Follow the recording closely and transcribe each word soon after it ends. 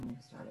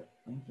started.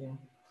 Thank you.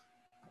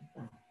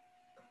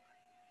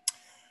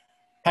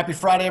 Happy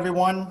Friday,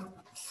 everyone.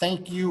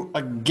 Thank you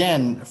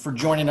again for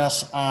joining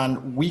us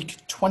on week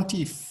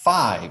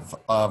 25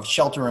 of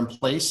Shelter in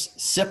Place,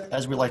 SIP,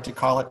 as we like to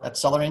call it at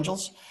Cellar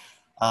Angels.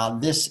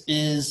 This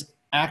is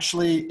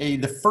actually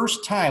the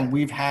first time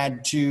we've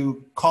had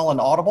to call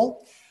an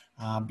audible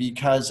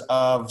because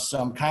of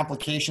some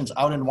complications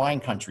out in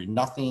wine country.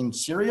 Nothing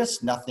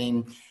serious,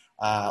 nothing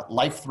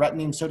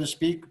life-threatening, so to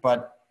speak,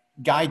 but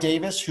Guy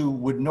Davis, who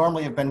would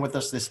normally have been with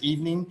us this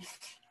evening,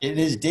 it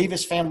is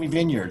Davis Family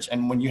Vineyards.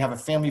 And when you have a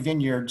family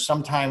vineyard,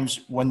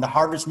 sometimes when the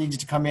harvest needs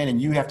to come in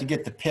and you have to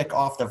get the pick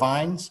off the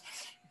vines,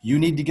 you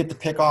need to get the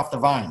pick off the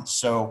vines.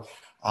 So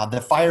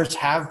the fires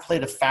have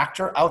played a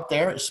factor out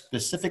there,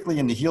 specifically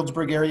in the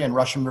Healdsburg area and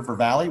Russian River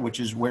Valley, which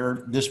is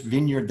where this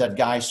vineyard that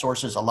Guy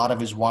sources a lot of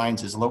his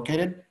wines is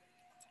located.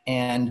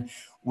 And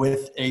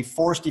with a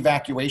forced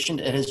evacuation,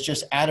 it has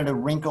just added a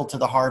wrinkle to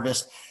the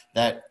harvest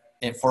that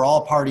for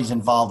all parties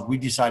involved, we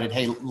decided,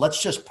 hey,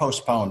 let's just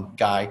postpone,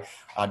 Guy.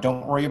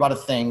 Don't worry about a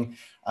thing.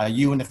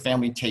 You and the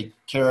family take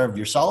care of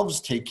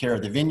yourselves, take care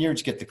of the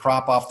vineyards, get the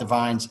crop off the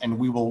vines, and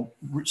we will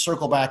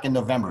circle back in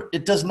November.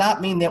 It does not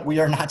mean that we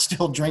are not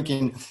still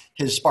drinking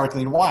his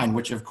sparkling wine,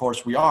 which of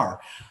course we are.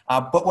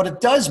 But what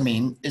it does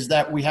mean is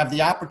that we have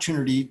the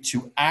opportunity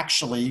to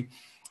actually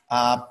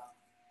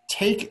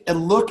take a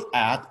look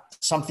at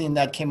something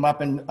that came up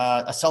in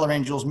a Cellar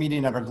Angels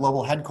meeting at our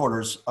global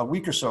headquarters a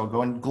week or so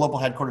ago. And global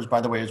headquarters,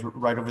 by the way, is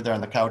right over there on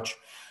the couch.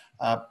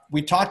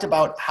 We talked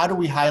about how do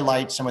we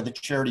highlight some of the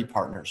charity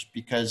partners,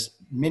 because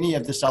many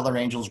of the Cellar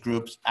Angels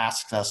groups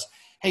ask us,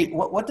 hey,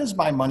 what does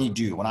my money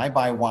do when I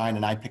buy wine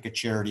and I pick a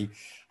charity?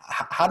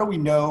 How do we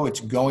know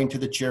it's going to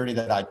the charity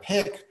that I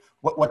pick?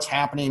 What's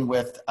happening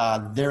with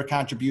their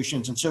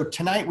contributions? And so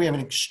tonight we have an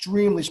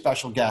extremely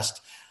special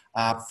guest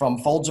from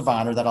Folds of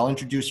Honor that I'll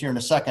introduce here in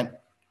a second.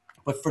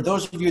 But for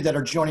those of you that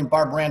are joining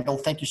Barb Randall,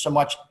 thank you so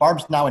much.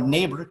 Barb's now a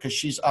neighbor because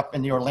she's up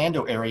in the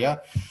Orlando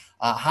area.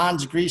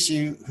 Hans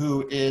Greasy,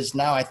 who is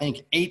now, I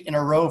think, 8 in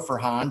a row for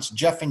Hans.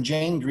 Jeff and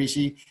Jane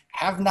Greasy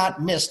have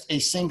not missed a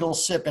single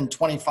sip in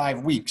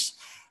 25 weeks.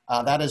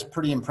 That is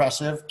pretty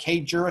impressive. Kay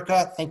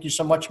Jurica, thank you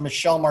so much.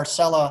 Michelle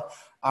Marcella,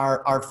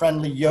 our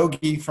friendly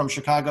yogi from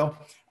Chicago.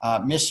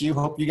 Miss you.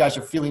 Hope you guys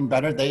are feeling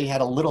better. They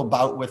had a little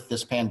bout with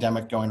this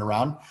pandemic going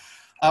around.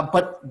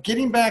 But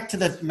getting back to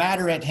the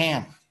matter at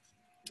hand.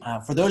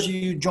 For those of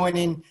you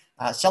joining,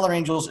 Cellar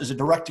Angels is a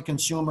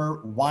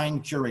direct-to-consumer wine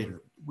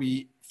curator.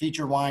 We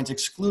feature wines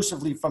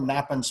exclusively from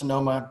Napa and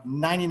Sonoma.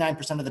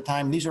 99% of the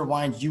time, these are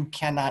wines you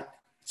cannot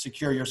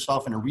secure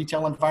yourself in a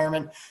retail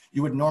environment.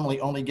 You would normally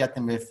only get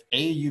them if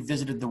A, you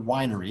visited the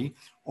winery,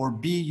 or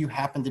B, you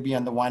happen to be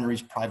on the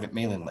winery's private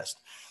mailing list.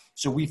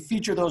 So we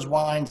feature those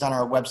wines on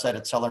our website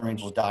at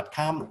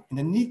cellarangels.com. And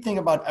the neat thing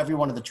about every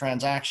one of the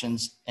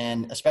transactions,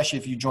 and especially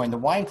if you join the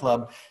wine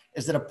club,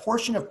 is that a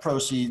portion of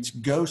proceeds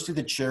goes to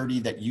the charity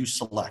that you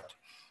select.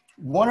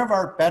 One of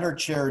our better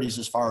charities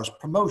as far as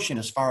promotion,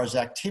 as far as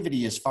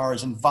activity, as far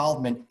as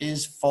involvement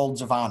is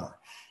Folds of Honor.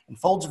 And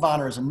Folds of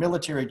Honor is a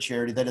military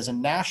charity that is a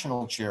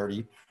national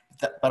charity,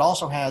 but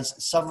also has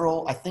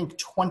several, I think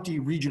 20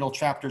 regional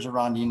chapters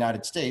around the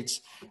United States.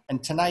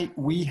 And tonight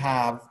we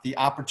have the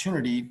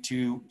opportunity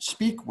to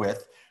speak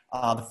with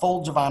the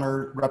Folds of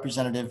Honor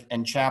representative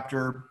and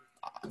chapter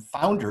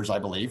founders, I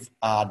believe,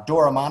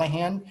 Dora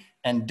Monahan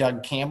and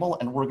Doug Campbell.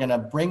 And we're gonna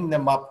bring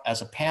them up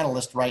as a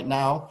panelist right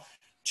now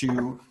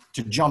to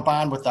jump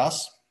on with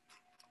us.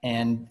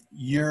 And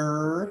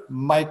your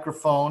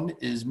microphone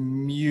is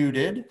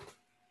muted.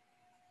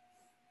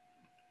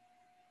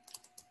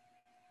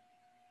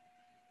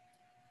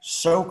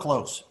 So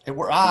close.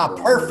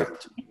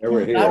 Perfect.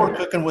 We're here. Now we're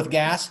cooking with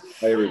gas.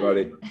 Hey,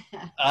 everybody.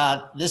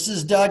 This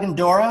is Doug and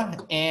Dora,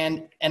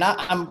 and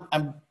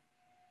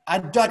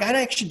Doug,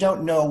 I actually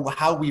don't know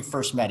how we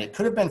first met. It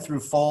could have been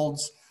through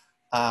Folds,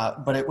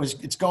 but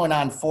it's going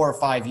on 4 or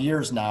 5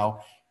 years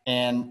now.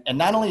 And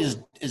not only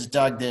is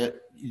Doug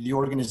the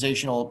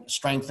organizational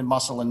strength and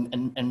muscle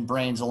and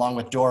brains, along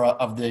with Dora,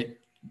 of the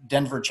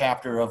Denver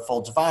chapter of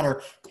Folds of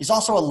Honor, he's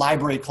also a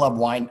library club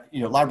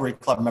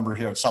member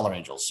here at Cellar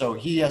Angels. So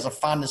he has a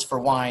fondness for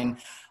wine,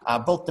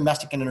 both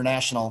domestic and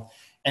international.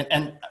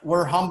 And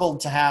we're humbled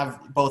to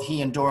have both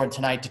he and Dora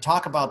tonight to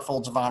talk about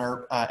Folds of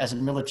Honor as a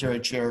military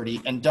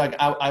charity. And Doug,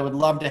 I would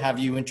love to have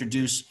you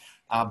introduce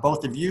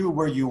both of you,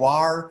 where you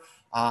are,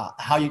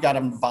 how you got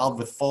involved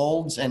with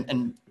Folds,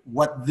 and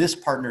what this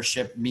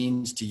partnership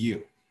means to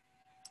you.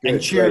 Good,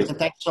 and cheers, great. and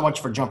thanks so much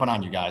for jumping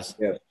on, you guys.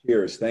 Yeah,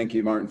 cheers. Thank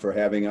you, Martin, for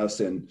having us.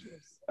 And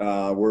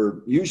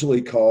we're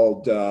usually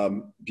called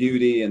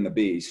Beauty and the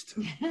Beast.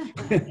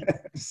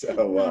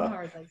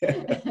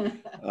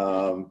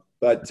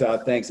 But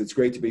thanks. It's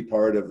great to be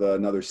part of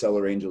another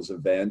Cellar Angels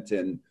event.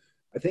 And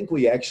I think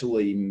we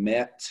actually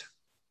met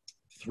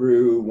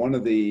through one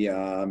of the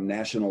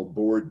national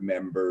board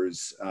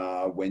members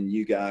when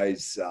you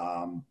guys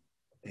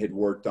had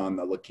worked on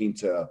the La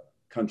Quinta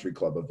Country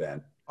Club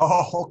event.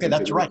 Oh, okay,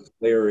 that's right.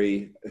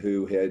 Larry,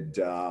 who had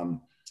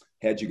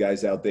had you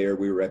guys out there.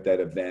 We were at that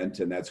event,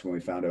 and that's when we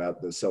found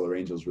out the Cellar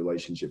Angels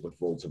relationship with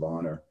Folds of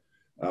Honor.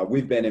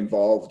 We've been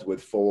involved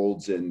with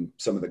Folds in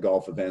some of the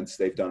golf events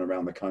they've done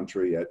around the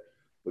country at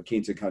La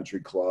Quinta Country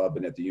Club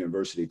and at the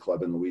University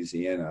Club in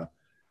Louisiana.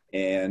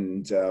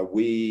 And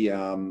we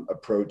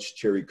approached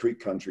Cherry Creek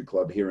Country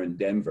Club here in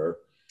Denver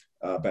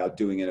about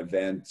doing an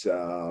event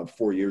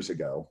 4 years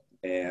ago.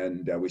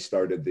 And we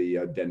started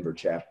the Denver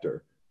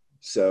chapter.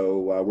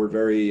 So we're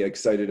very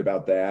excited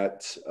about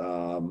that.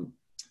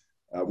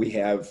 We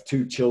have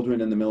 2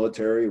 children in the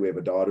military. We have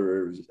a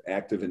daughter who's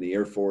active in the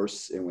Air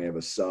Force, and we have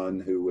a son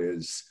who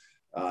is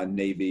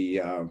Navy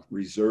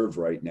Reserve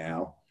right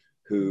now,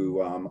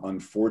 who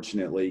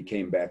unfortunately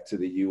came back to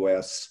the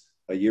U.S.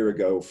 a year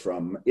ago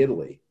from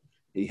Italy.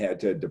 He had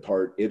to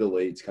depart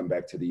Italy to come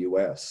back to the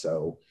U.S.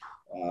 So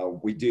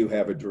we do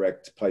have a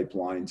direct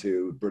pipeline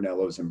to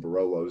Brunello's and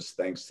Barolo's,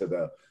 thanks to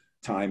the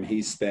time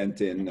he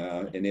spent in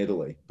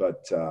Italy.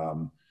 But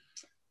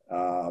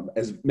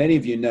as many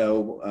of you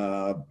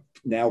know,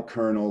 now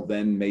Colonel,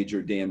 then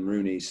Major Dan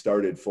Rooney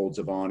started Folds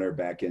of Honor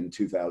back in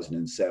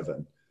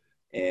 2007.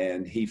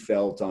 And he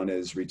felt on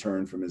his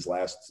return from his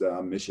last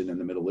mission in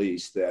the Middle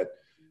East that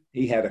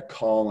he had a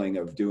calling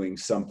of doing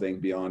something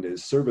beyond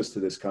his service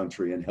to this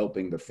country and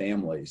helping the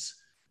families.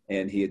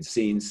 And he had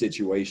seen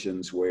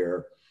situations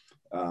where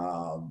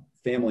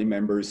family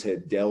members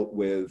had dealt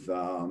with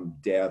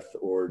death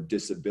or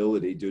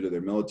disability due to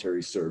their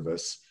military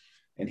service.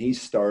 And he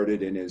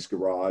started in his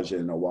garage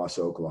in Owasso,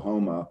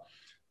 Oklahoma,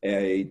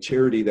 a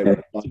charity that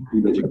would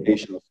fund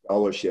educational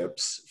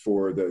scholarships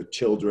for the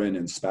children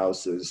and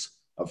spouses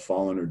of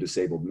fallen or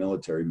disabled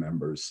military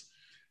members.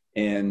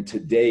 And to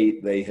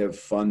date, they have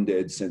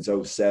funded since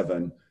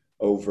 '07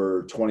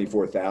 over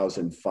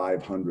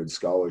 24,500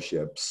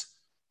 scholarships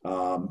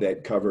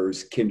that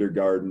covers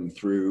kindergarten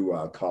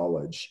through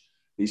college.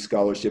 These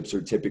scholarships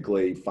are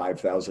typically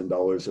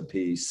 $5,000 a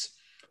piece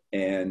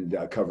and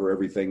cover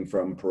everything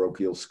from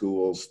parochial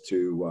schools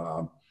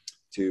to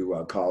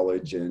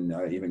college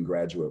and even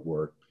graduate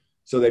work.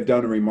 So they've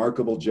done a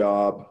remarkable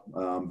job.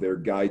 They're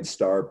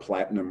GuideStar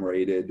Platinum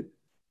rated.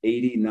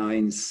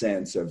 89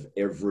 cents of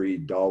every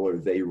dollar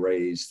they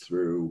raise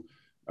through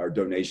our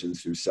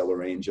donations through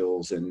Cellar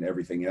Angels and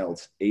everything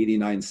else,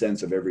 89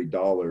 cents of every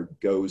dollar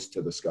goes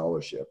to the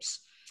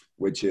scholarships,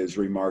 which is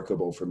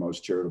remarkable for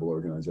most charitable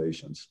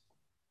organizations.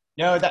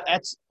 No,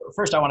 that's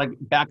first. I want to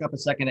back up a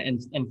second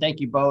and thank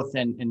you both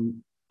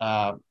and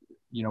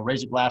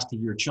raise a glass to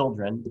your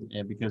children,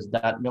 because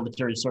that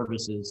military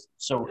service is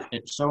so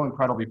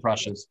incredibly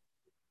precious.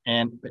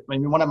 And I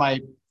mean, one of my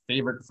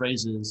favorite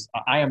phrases,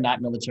 I am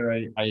not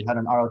military. I had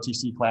an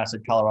ROTC class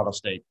at Colorado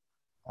State.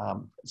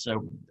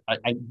 So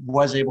I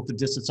was able to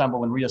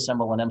disassemble and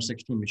reassemble an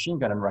M16 machine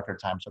gun in record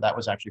time. So that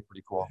was actually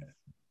pretty cool.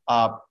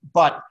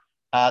 But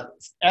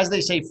as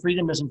they say,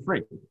 freedom isn't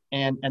free.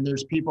 And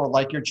there's people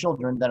like your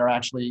children that are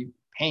actually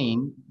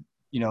paying,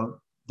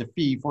 the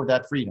fee for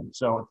that freedom.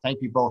 So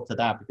thank you both to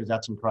that, because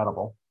that's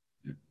incredible.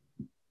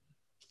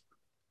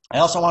 I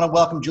also want to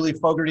welcome Julie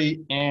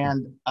Fogarty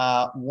and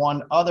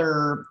one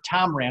other,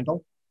 Tom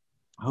Randall,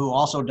 who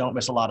also don't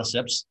miss a lot of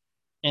sips.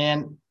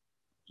 And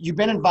you've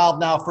been involved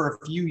now for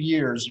a few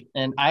years.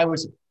 And I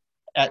was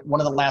at one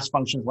of the last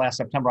functions last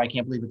September. I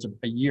can't believe it's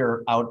a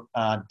year out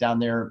down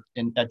there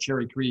at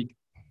Cherry Creek.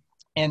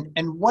 And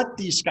what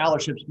these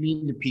scholarships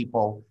mean to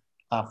people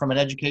from an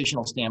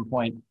educational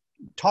standpoint.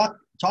 Talk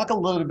a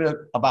little bit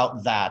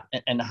about that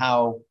and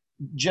how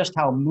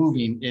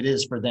moving it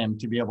is for them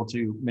to be able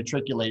to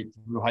matriculate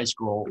through high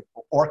school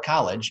or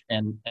college,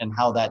 and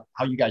how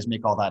you guys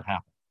make all that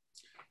happen.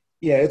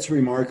 Yeah, it's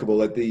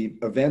remarkable. At the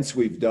events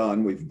we've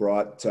done, we've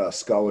brought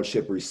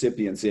scholarship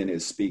recipients in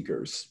as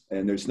speakers,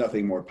 and there's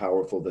nothing more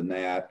powerful than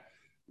that.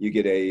 You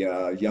get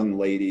a young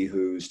lady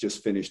who's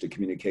just finished a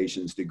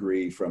communications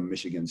degree from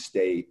Michigan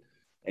State,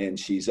 and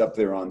she's up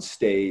there on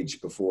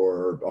stage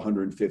before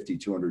 150,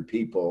 200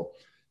 people,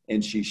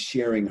 and she's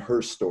sharing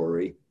her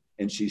story,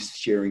 and she's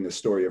sharing the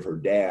story of her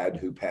dad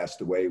who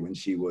passed away when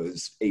she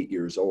was 8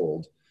 years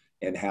old,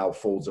 and how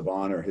Folds of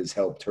Honor has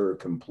helped her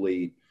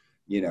complete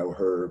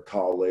her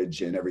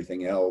college and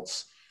everything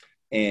else.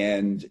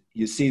 And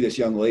you see this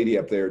young lady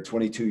up there,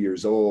 22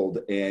 years old,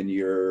 and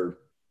you're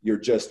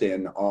just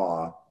in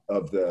awe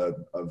of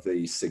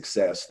the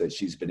success that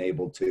she's been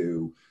able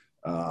to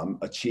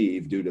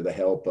achieve due to the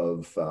help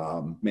of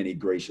many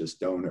gracious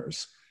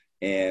donors.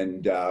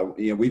 And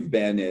we've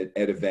been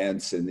at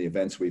events, and the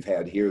events we've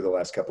had here the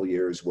last couple of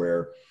years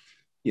where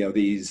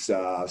these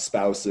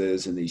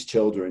spouses and these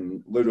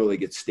children literally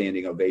get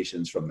standing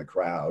ovations from the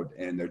crowd.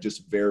 And they're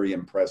just very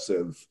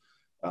impressive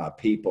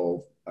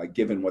people,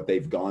 given what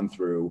they've gone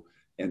through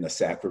and the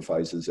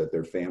sacrifices that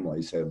their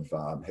families have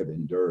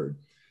endured.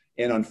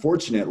 And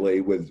unfortunately,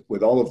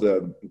 with all of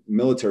the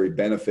military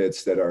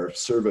benefits that our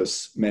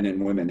service men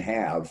and women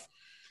have,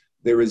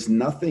 there is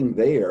nothing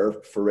there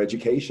for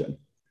education.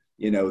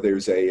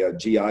 There's a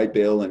GI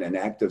Bill and an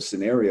active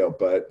scenario,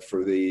 but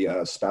for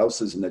the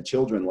spouses and the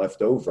children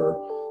left over,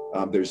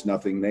 there's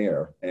nothing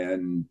there.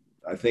 And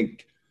I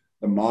think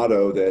the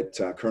motto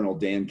that Colonel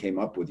Dan came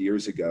up with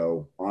years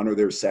ago, honor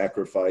their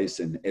sacrifice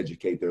and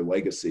educate their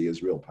legacy,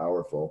 is real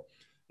powerful.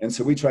 And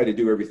so we try to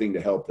do everything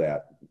to help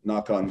that.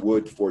 Knock on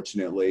wood,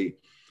 fortunately,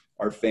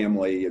 our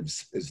family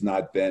has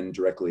not been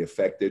directly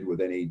affected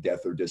with any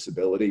death or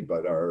disability,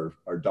 but our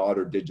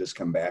daughter did just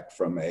come back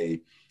from a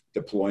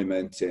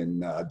deployment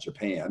in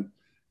Japan.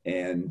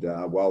 And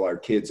while our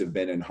kids have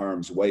been in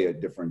harm's way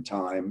at different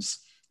times,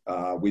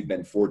 we've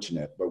been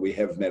fortunate, but we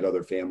have met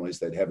other families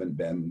that haven't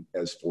been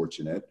as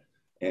fortunate.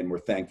 And we're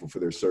thankful for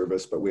their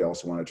service, but we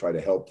also want to try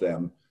to help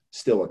them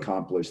still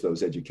accomplish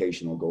those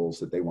educational goals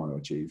that they want to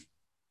achieve.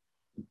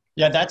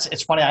 Yeah,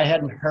 it's funny. I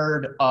hadn't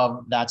heard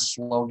of that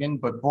slogan,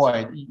 but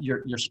boy,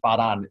 you're spot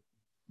on.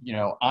 You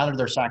know, honor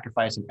their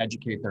sacrifice and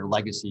educate their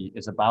legacy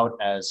is about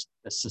as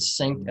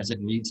succinct as it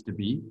needs to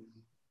be.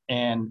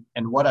 And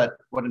what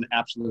an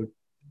absolute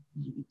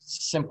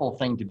simple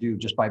thing to do.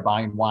 Just by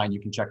buying wine, you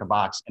can check a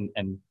box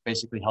and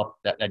basically help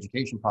that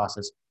education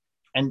process.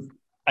 And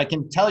I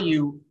can tell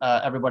you,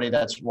 everybody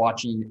that's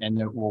watching and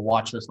that will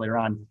watch this later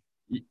on,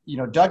 you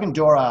know, Doug and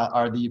Dora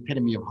are the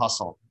epitome of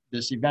hustle.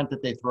 This event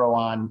that they throw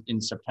on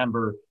in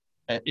September,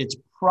 it's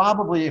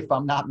probably, if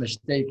I'm not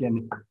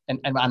mistaken, and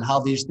on how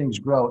these things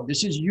grow,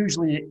 this is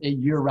usually a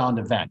year-round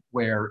event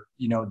where,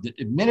 you know,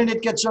 the minute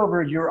it gets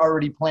over, you're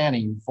already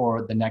planning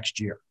for the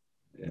next year.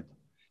 Yeah.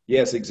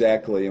 Yes,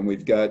 exactly. And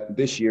we've got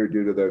this year,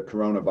 due to the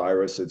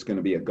coronavirus, it's going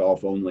to be a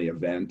golf-only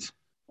event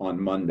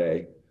on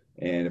Monday.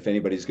 And if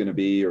anybody's going to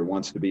be or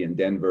wants to be in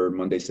Denver,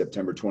 Monday,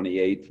 September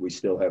 28th, we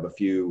still have a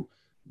few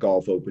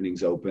golf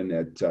openings open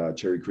at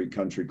Cherry Creek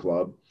Country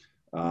Club.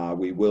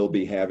 We will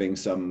be having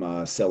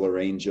some Cellar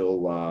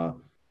Angel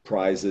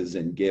prizes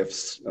and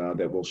gifts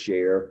that we'll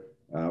share.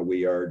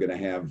 We are going to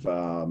have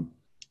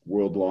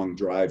World Long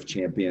Drive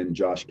champion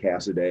Josh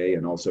Cassidy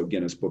and also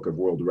Guinness Book of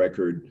World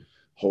Record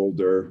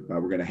holder.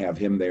 We're going to have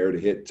him there to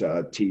hit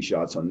tee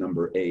shots on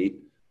number 8.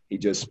 He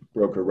just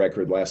broke a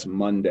record last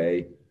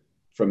Monday.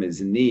 From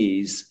his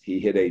knees, he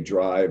hit a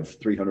drive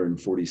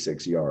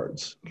 346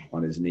 yards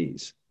on his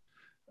knees.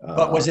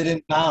 But was it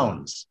in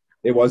bounds?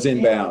 It was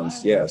in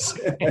bounds, yes.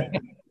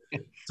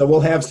 So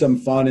we'll have some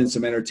fun and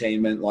some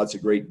entertainment, lots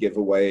of great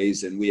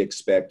giveaways, and we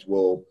expect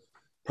we'll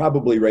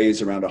probably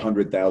raise around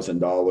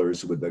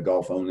 $100,000 with the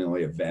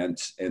golf-only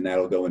event, and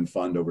that'll go and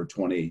fund over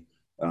 20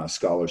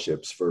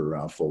 scholarships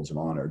for Folds of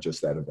Honor,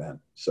 just that event.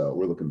 So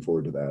we're looking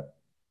forward to that.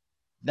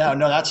 No,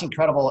 that's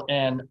incredible.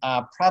 And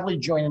probably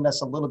joining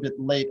us a little bit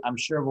late, I'm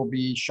sure, will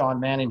be Sean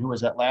Manning, who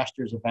was at last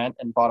year's event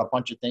and bought a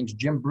bunch of things.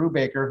 Jim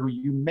Brubaker, who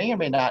you may or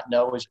may not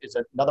know, is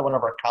another one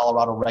of our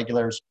Colorado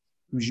regulars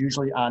who's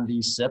usually on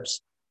these SIPs.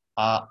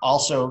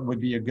 Also would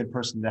be a good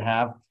person to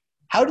have.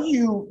 How do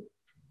you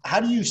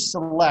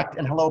select,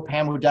 and hello,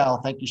 Pam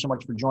Udell, thank you so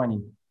much for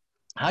joining.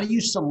 How do you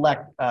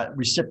select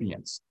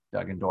recipients,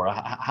 Doug and Dora?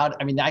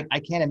 I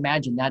can't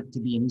imagine that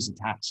to be an easy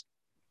task.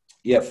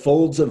 Yeah,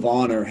 Folds of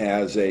Honor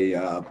has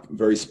a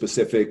very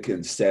specific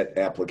and set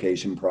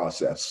application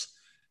process.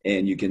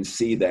 And you can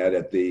see that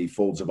at the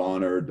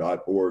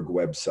foldsofhonor.org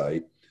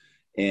website.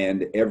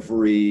 And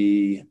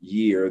every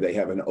year they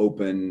have an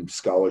open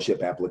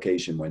scholarship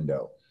application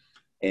window.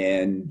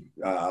 And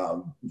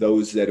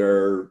those that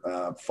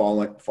are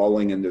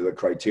falling into the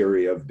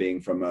criteria of being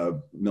from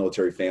a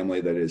military family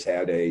that has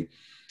had a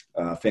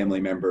family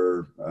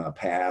member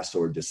pass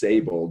or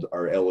disabled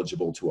are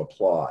eligible to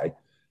apply.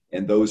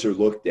 And those are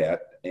looked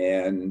at,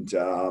 and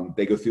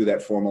they go through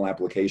that formal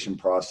application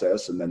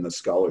process, and then the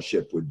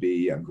scholarship would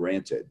be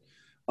granted.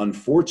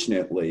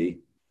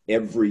 Unfortunately,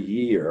 every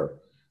year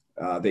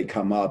they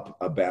come up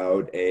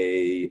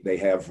they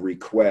have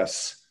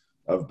requests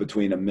of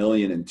between $1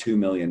 million and $2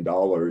 million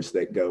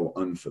that go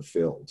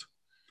unfulfilled.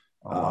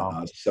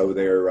 Wow. So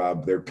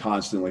they're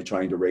constantly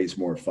trying to raise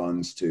more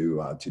funds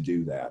to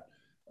do that.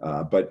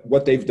 But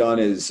what they've done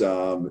is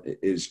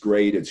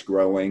great. It's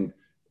growing.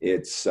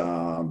 It's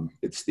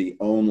the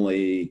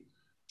only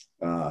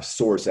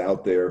source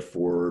out there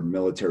for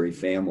military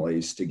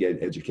families to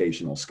get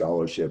educational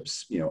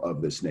scholarships, you know,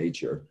 of this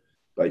nature.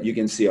 But you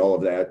can see all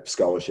of that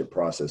scholarship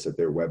process at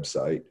their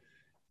website.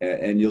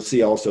 And you'll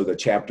see also the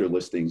chapter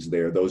listings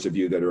there. Those of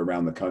you that are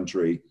around the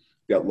country,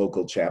 got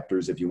local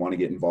chapters. If you want to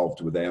get involved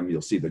with them,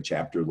 you'll see the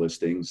chapter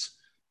listings.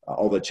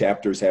 All the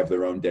chapters have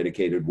their own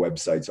dedicated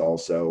websites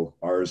also.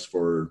 Ours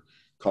for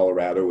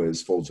Colorado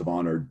is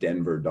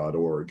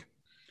foldsofhonor.denver.org.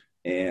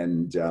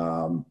 And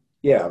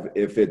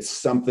if it's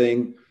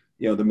something,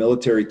 you know, the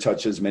military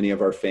touches many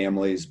of our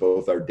families,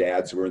 both our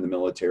dads who are in the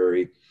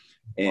military,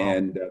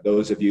 and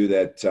those of you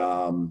that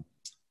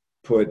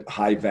put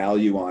high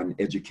value on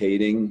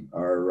educating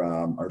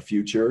our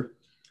future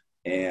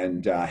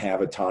and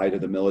have a tie to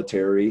the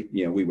military,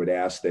 you know, we would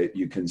ask that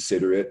you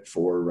consider it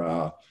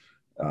for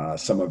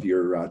some of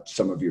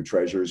your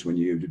treasures when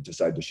you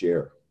decide to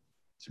share.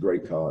 It's a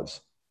great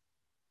cause.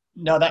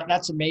 No,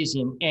 that's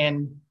amazing.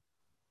 And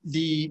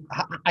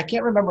I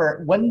can't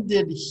remember, when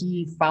did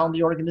he found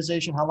the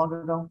organization? How long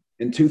ago?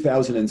 In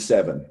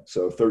 2007,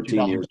 so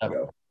 13 years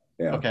ago.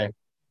 Yeah. Okay.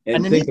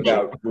 And think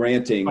about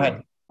granting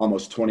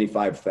almost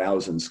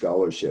 25,000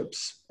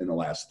 scholarships in the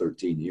last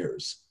 13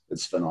 years.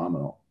 It's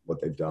phenomenal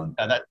what they've done.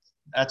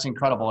 That's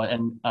incredible.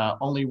 And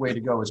only way to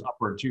go is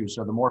upward too.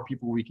 So the more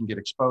people we can get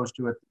exposed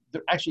to it,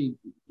 actually,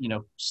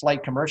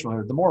 slight commercial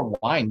here, the more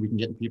wine we can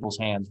get in people's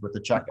hands with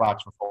the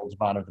checkbox for Folds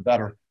of Honor, the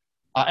better.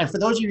 And for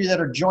those of you that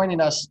are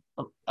joining us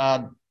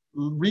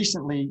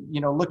recently,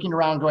 looking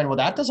around going, well,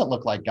 that doesn't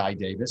look like Guy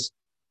Davis.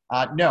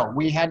 No,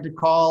 we had to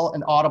call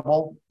an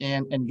audible,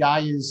 and Guy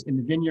is in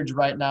the vineyards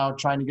right now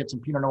trying to get some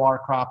Pinot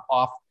Noir crop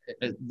off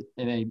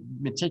in a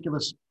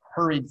meticulous,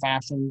 hurried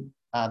fashion.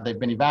 They've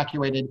been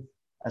evacuated.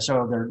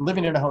 So they're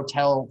living in a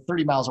hotel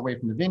 30 miles away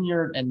from the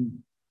vineyard, and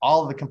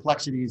all of the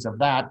complexities of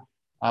that.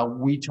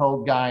 We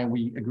told Guy and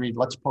we agreed,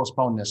 let's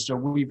postpone this. So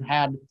we've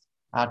had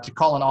to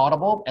call an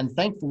audible, and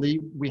thankfully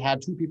we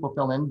had two people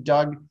fill in,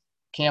 Doug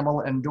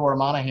Campbell and Dora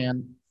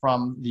Monahan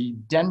from the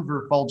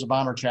Denver Folds of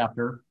Honor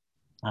chapter.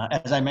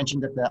 As I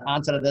mentioned at the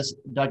onset of this,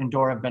 Doug and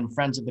Dora have been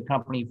friends of the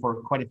company for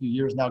quite a few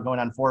years now, going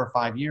on 4 or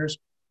 5 years,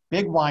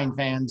 big wine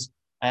fans,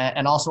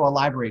 and also a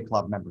library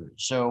club member.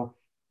 So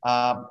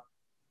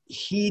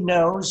he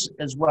knows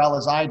as well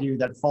as I do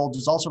that Folds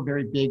is also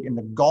very big in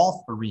the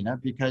golf arena,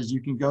 because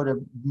you can go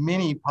to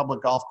many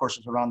public golf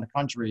courses around the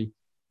country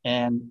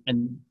and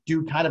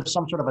do kind of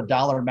some sort of a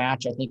dollar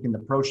match, I think, in the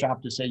pro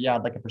shop to say, yeah,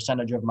 I'd like a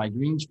percentage of my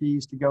greens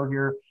fees to go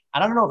here.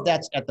 I don't know if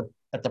that's at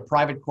the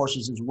private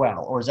courses as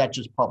well, or is that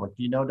just public?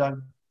 Do you know,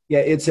 Doug? Yeah,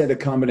 it's at a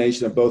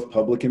combination of both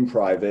public and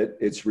private.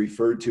 It's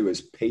referred to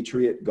as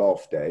Patriot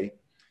Golf Day.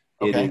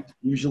 Okay. It is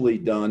usually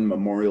done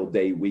Memorial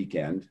Day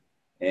weekend.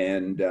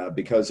 And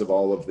because of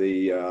all of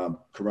the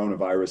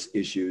coronavirus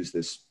issues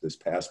this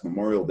past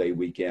Memorial Day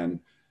weekend,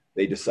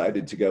 they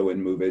decided to go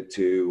and move it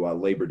to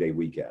Labor Day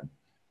weekend.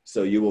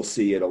 So you will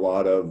see at a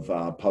lot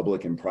of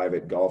public and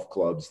private golf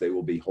clubs, they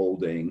will be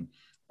holding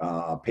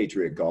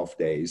Patriot Golf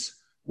Days,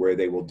 where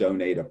they will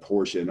donate a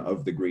portion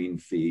of the green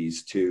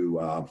fees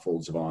to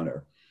Folds of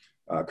Honor.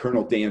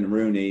 Colonel Dan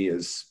Rooney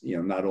is,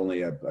 not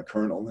only a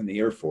colonel in the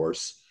Air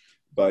Force,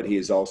 but he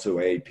is also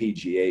a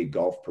PGA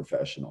golf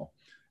professional.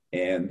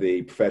 And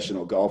the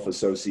Professional Golf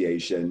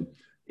Association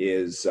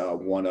is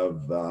one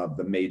of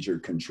the major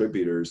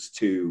contributors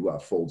to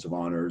Folds of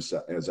Honors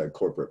as a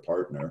corporate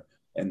partner.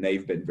 And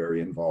they've been very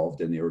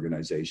involved in the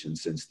organization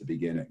since the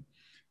beginning.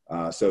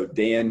 So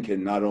Dan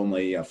can not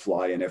only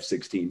fly an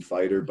F-16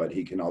 fighter, but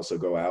he can also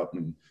go out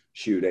and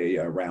shoot a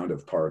round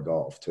of par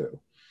golf too.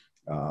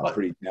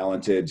 Pretty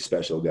talented,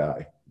 special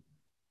guy.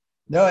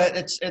 No,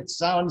 it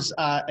sounds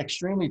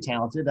extremely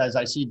talented. As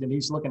I see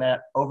Denise looking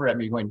over at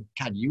me going,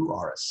 God, you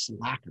are a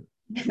slacker.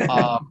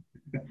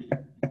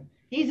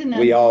 He's an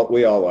we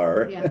all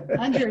are. Yeah,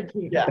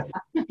 underachiever. Yeah,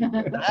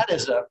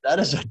 that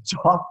is a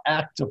tough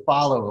act to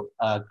follow.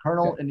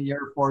 Colonel in the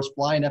Air Force,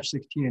 flying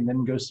F-16, and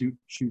then go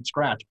shoot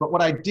scratch. But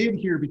what I did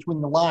hear between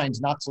the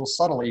lines, not so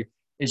subtly,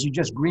 is you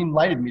just green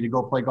lighted me to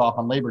go play golf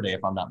on Labor Day,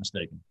 if I'm not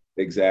mistaken.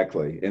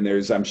 Exactly, and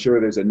I'm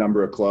sure there's a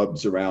number of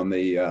clubs around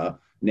the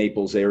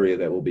Naples area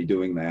that will be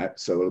doing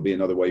that. So it'll be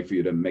another way for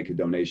you to make a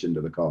donation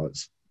to the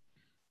cause.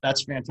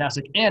 That's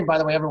fantastic. And by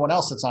the way, everyone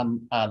else that's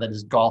on that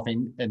is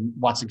golfing and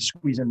wants to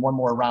squeeze in one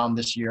more round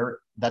this year,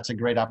 that's a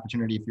great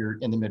opportunity if you're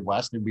in the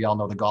Midwest. And we all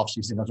know the golf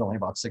season is only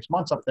about 6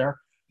 months up there.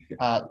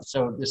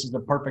 So this is the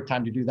perfect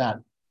time to do that.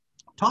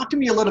 Talk to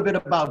me a little bit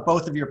about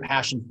both of your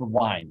passion for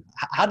wine.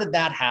 How did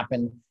that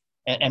happen?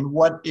 And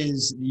what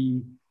is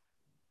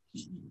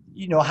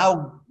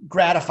how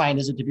gratifying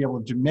is it to be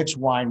able to mix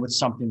wine with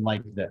something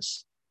like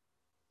this?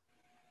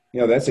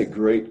 That's a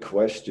great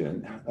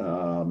question.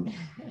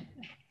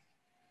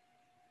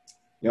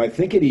 I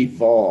think it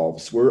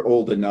evolves. We're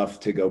old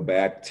enough to go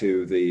back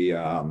to the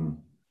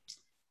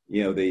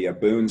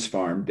Boone's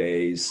Farm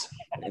days,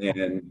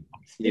 and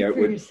Speak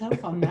for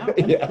yourself on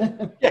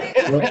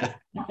that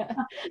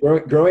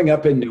one. Growing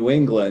up in New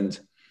England,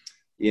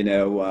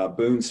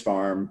 Boone's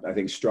Farm, I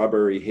think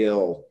Strawberry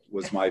Hill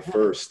was my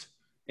first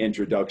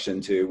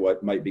introduction to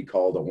what might be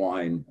called a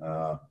wine.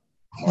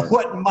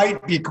 What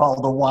might be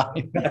called a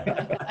wine?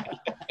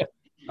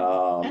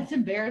 That's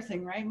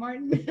embarrassing, right,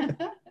 Martin?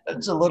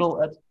 It's a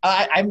little.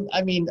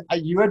 I mean,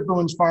 you had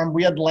Boone's Farm.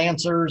 We had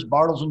Lancers,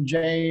 Bartles and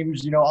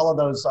James. All of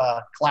those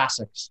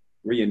classics.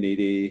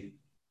 Riuniti.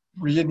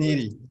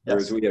 Yes. Or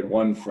as we had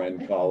one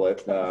friend call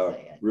it,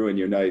 ruin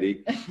your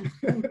nighty.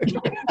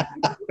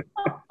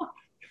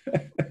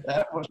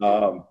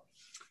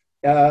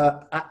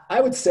 I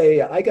would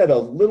say I got a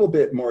little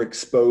bit more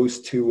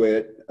exposed to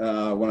it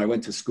when I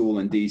went to school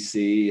in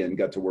DC and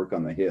got to work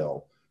on the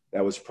Hill.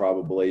 That was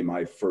probably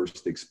my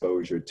first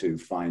exposure to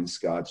fine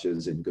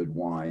scotches and good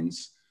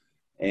wines.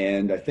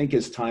 And I think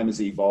as time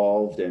has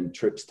evolved and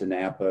trips to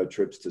Napa,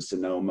 trips to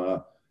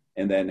Sonoma,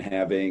 and then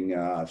having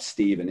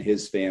Steve and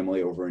his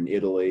family over in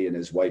Italy, and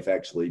his wife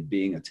actually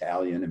being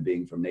Italian and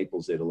being from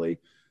Naples, Italy,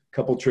 a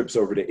couple trips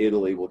over to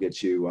Italy will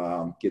get you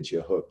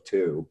hooked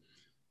too.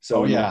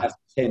 So in the last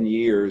 10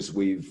 years,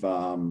 we've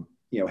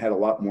had a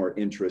lot more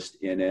interest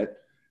in it.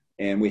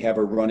 And we have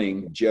a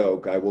running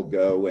joke. I will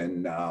go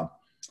and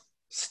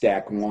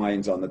stack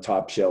wines on the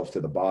top shelf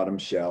to the bottom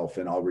shelf,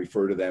 and I'll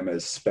refer to them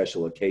as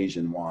special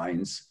occasion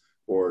wines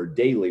or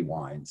daily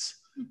wines.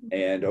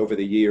 And over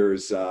the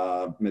years,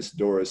 Miss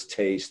Dora's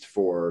taste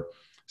for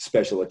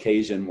special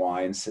occasion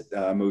wines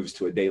moves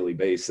to a daily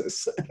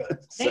basis.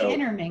 They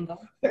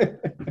intermingle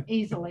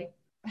easily.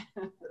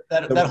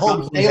 That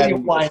whole daily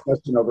wine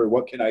discussion over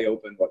what can I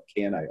open, what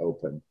can I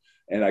open,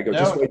 and I go,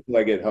 just wait till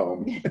I get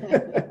home.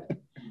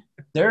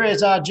 There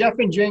is Jeff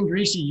and Jane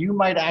Greasy. You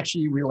might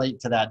actually relate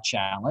to that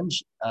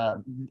challenge.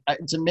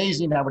 It's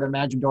amazing. I would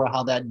imagine, Dora,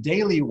 how that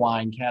daily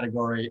wine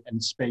category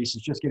and space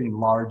is just getting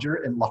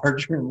larger and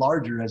larger and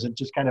larger as it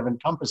just kind of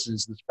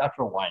encompasses the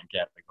special wine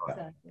category.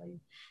 Exactly.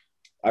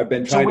 I've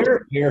been trying to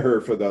prepare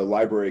her for the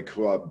library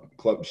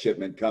club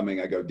shipment coming.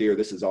 I go, dear,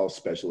 this is all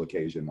special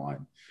occasion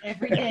wine.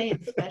 Every day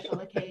it's special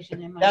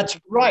occasion. In my That's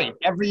right.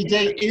 Every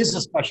day is a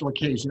special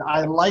occasion.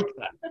 I like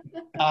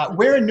that.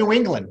 We're in New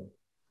England.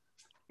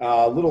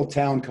 A little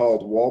town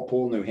called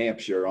Walpole, New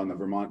Hampshire, on the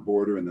Vermont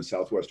border in the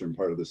southwestern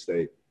part of the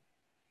state.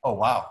 Oh,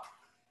 wow.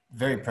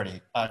 Very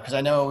pretty. Because I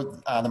know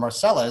the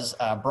Marcellas,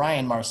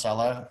 Brian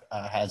Marcella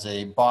has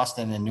a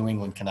Boston and New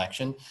England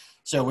connection.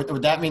 So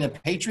would that mean a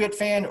Patriot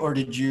fan, or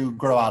did you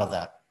grow out of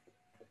that?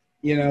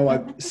 You know,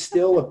 I'm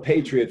still a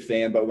Patriot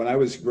fan, but when I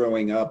was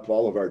growing up,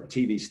 all of our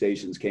TV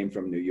stations came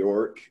from New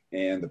York,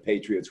 and the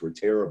Patriots were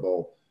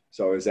terrible.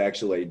 So I was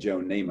actually a Joe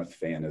Namath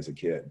fan as a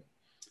kid.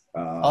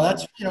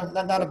 That's,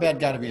 not a bad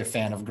guy to be a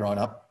fan of growing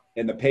up.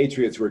 And the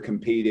Patriots were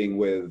competing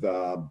with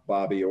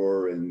Bobby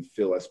Orr and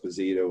Phil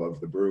Esposito of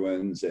the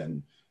Bruins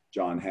and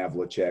John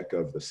Havlicek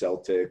of the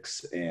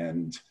Celtics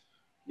and,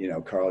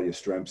 Carl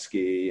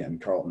Yastrzemski and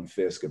Carlton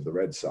Fisk of the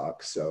Red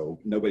Sox. So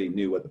nobody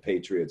knew what the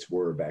Patriots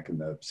were back in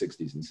the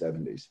 60s and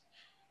 70s.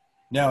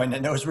 No, and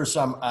those were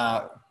some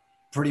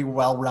pretty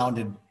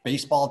well-rounded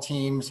baseball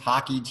teams,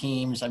 hockey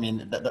teams. I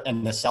mean,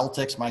 and the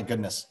Celtics, my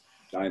goodness.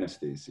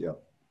 Dynasties, yeah.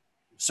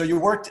 So you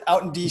worked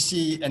out in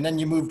D.C. and then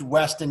you moved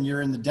west and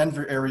you're in the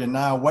Denver area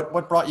now.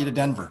 What brought you to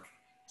Denver?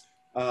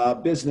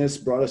 Business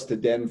brought us to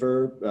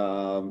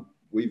Denver.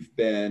 We've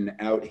been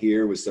out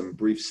here with some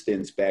brief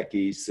stints back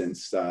east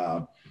since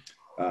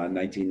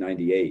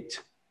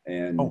 1998.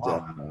 And, oh,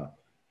 wow.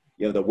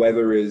 The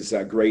weather is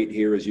great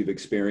here, as you've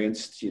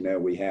experienced.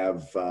 We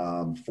have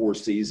 4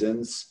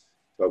 seasons,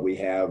 but we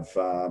have,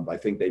 I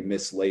think they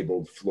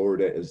mislabeled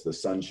Florida as the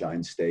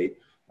Sunshine State.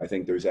 I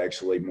think there's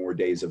actually more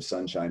days of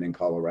sunshine in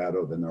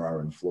Colorado than there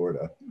are in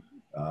Florida.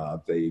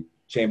 The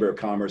Chamber of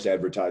Commerce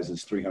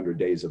advertises 300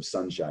 days of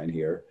sunshine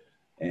here,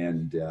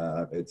 and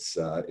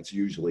it's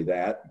usually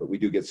that. But we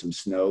do get some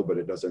snow, but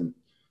it doesn't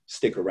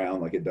stick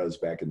around like it does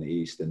back in the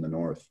east and the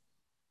north.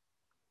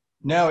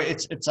 No,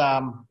 it's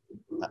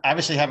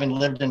obviously, having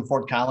lived in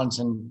Fort Collins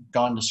and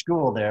gone to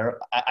school there,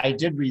 I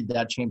did read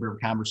that Chamber of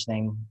Commerce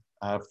thing,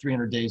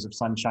 300 days of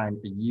sunshine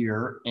a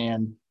year,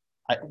 and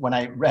when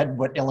I read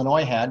what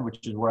Illinois had,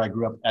 which is where I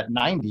grew up, at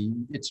 90,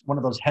 it's one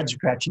of those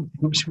head-scratching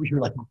things where you're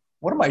like,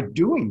 what am I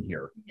doing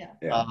here? Yeah.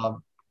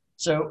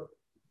 So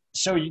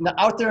you're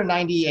out there in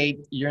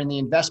 98, you're in the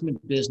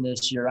investment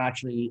business, you're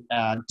actually,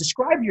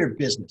 describe your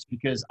business,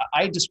 because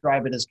I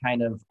describe it as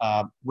kind of,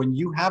 when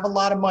you have a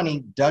lot of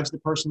money, Doug's the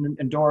person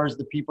indoors,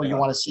 the people you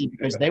want to see,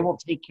 because they will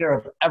take care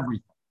of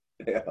everything.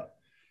 Yeah.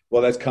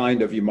 Well, that's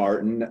kind of you,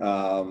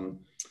 Martin.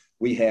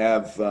 We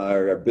have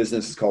our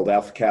business is called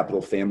Alpha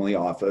Capital Family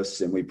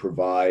Office, and we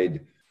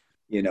provide,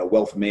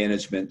 wealth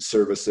management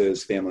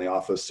services, family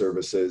office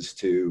services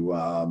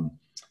to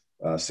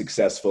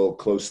successful,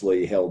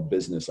 closely held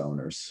business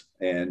owners.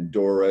 And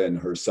Dora and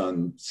her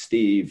son,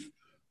 Steve,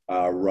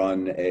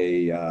 run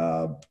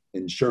a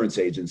insurance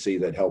agency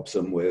that helps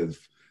them with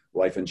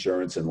life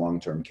insurance and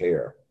long-term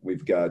care.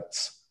 We've got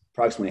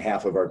approximately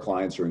half of our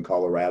clients are in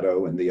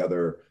Colorado, and the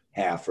other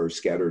half are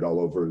scattered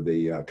all over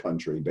the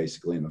country,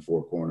 basically in the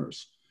 4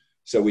 corners.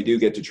 So we do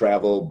get to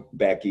travel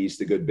back east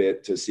a good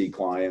bit to see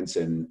clients,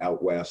 and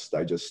out west.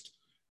 I just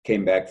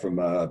came back from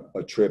a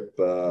trip,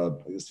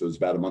 this was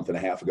about a month and a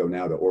half ago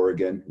now, to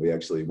Oregon. We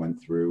actually went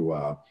through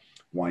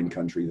wine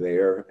country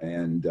there,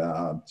 and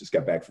just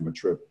got back from a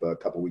trip a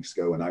couple weeks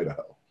ago in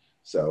Idaho.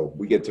 So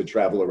we get to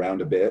travel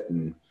around a bit,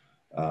 and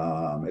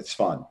it's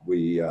fun.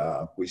 We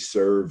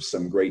serve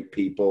some great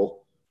people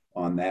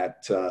on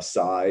that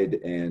side,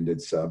 and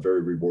it's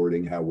very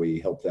rewarding how we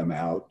help them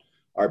out.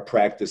 Our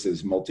practice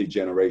is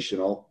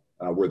multi-generational.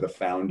 We're the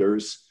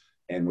founders,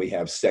 and we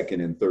have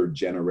second and third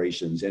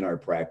generations in our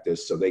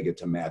practice, so they get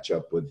to match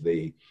up with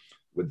the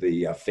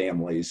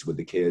families, with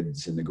the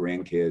kids and the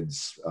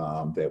grandkids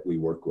that we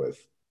work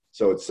with.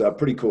 So it's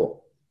pretty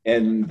cool,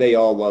 and they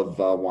all love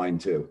wine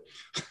too.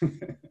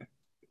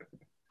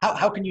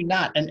 How can you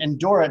not? And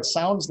Dora, it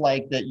sounds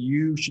like that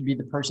you should be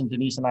the person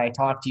Denise and I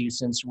talk to you,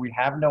 since we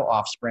have no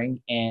offspring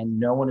and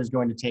no one is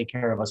going to take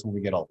care of us when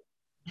we get old.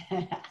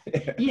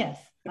 Yes,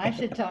 I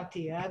should talk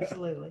to you.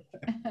 Absolutely.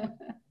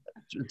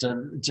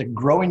 It's a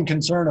growing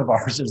concern of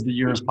ours as the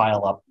years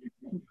pile up.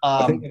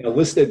 I think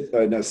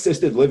an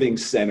assisted living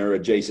center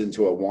adjacent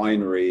to a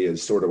winery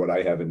is sort of what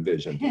I have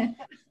envisioned.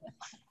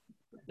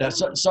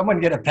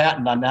 Someone get a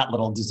patent on that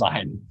little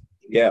design.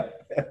 Yeah.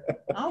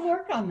 I'll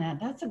work on that.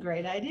 That's a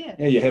great idea.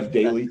 Yeah, you have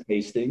daily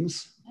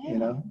tastings, Yeah, you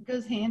know. it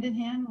goes hand in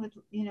hand with,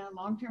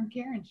 long-term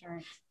care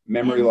insurance.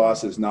 Memory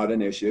loss is not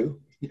an issue,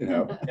 you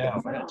know. Yeah,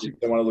 You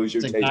don't want to lose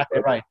your that's taste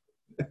exactly buds. right.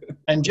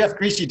 And Jeff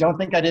Greasy, don't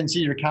think I didn't see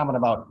your comment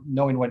about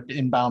knowing what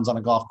inbounds on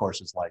a golf course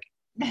is like.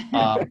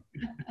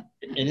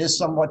 It is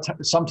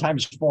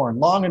sometimes foreign.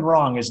 Long and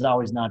wrong is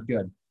always not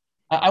good.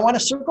 I want to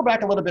circle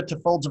back a little bit to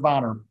Folds of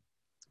Honor,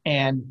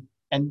 and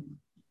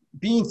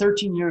being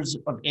 13 years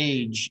of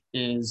age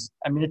is,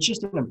 I mean, it's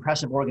just an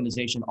impressive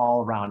organization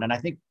all around. And I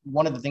think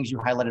one of the things you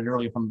highlighted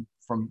earlier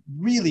from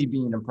really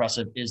being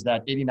impressive is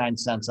that 89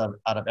 cents out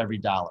of every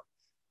dollar.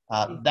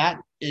 That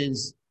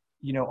is,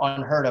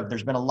 unheard of.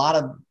 There's been a lot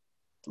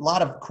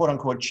of quote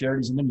unquote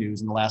charities in the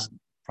news in the last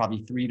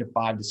probably 3 to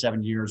 5 to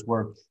 7 years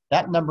where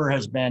that number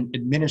has been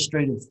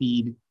administrative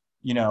fee.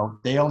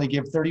 They only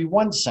give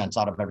 31 cents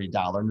out of every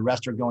dollar, and the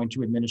rest are going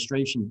to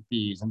administration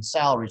fees and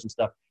salaries and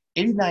stuff.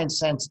 89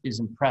 cents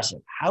is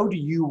impressive. How do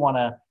you want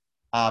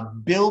to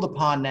build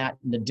upon that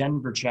in the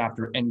Denver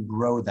chapter and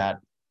grow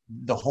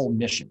the whole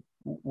mission?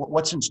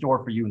 What's in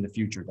store for you in the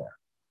future there?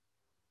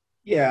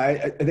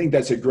 Yeah, I think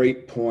that's a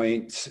great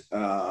point,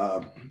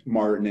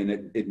 Martin,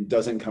 and it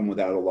doesn't come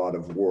without a lot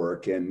of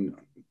work. And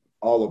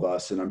all of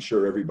us, and I'm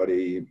sure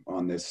everybody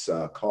on this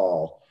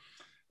call,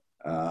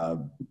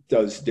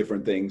 does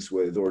different things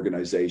with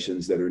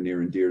organizations that are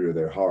near and dear to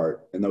their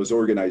heart. And those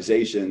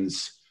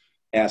organizations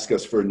ask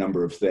us for a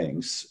number of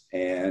things.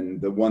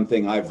 And the one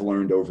thing I've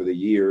learned over the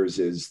years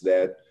is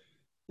that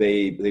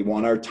they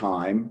want our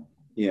time,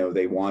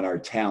 they want our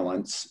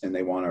talents, and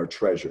they want our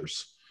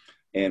treasures.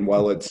 And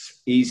while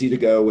it's easy to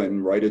go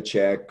and write a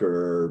check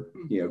or,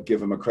 give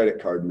them a credit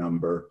card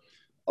number,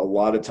 a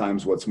lot of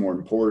times what's more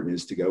important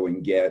is to go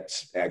and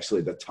get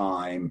actually the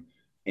time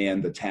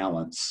and the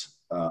talents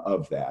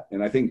of that.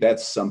 And I think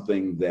that's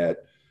something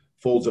that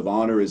Folds of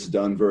Honor has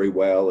done very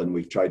well, and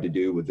we've tried to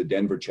do with the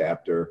Denver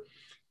chapter,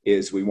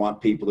 is we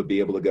want people to be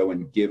able to go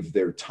and give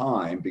their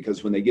time,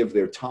 because when they give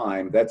their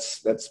time,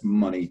 that's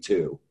money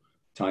too.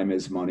 Time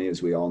is money,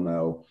 as we all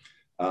know.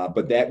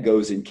 But that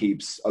goes and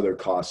keeps other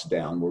costs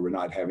down, where we're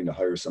not having to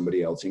hire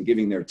somebody else. And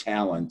giving their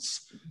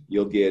talents,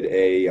 you'll get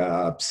a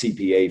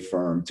CPA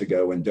firm to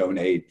go and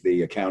donate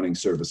the accounting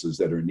services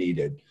that are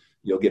needed.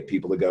 You'll get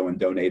people to go and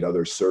donate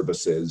other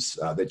services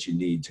that you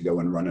need to go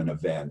and run an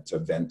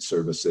event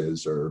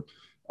services, or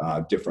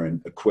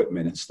different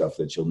equipment and stuff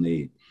that you'll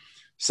need.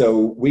 So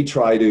we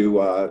try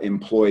to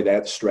employ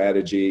that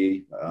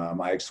strategy.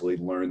 I actually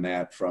learned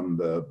that from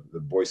the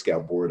Boy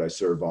Scout board I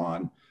serve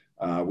on.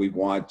 We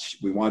want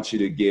you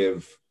to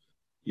give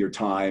your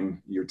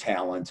time, your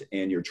talent,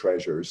 and your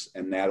treasures,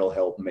 and that'll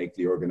help make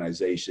the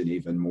organization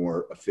even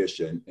more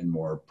efficient and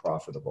more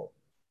profitable.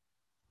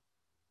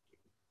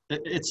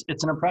 It's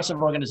an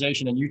impressive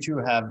organization, and you two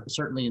have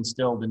certainly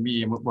instilled in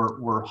me, and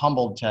we're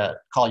humbled to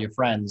call you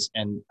friends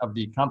and of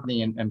the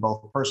company and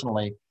both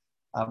personally.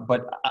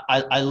 But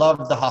I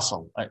love the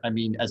hustle. I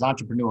mean, as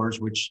entrepreneurs,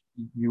 which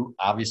you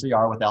obviously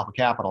are with Alpha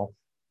Capital,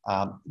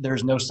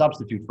 there's no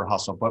substitute for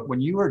hustle. But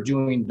when you are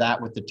doing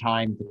that with the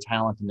time, the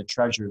talent, and the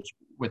treasures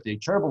with a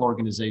charitable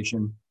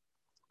organization,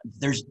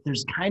 there's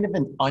kind of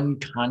an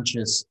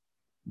unconscious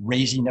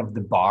raising of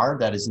the bar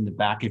that is in the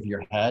back of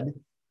your head,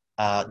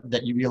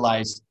 that you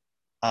realize,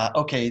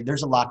 okay,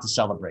 there's a lot to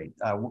celebrate.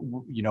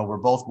 We're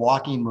both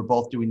walking, we're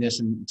both doing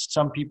this, and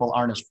some people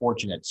aren't as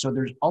fortunate. So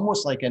there's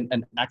almost like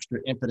an extra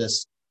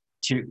impetus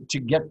to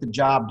get the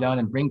job done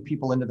and bring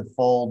people into the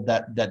fold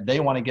that they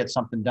want to get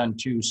something done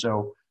too.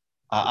 So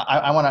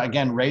I want to,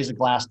 again, raise a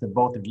glass to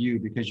both of you,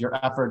 because your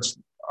efforts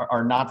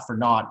are not for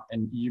naught,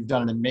 and you've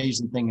done an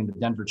amazing thing in the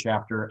Denver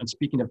chapter. And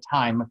speaking of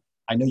time,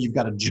 I know you've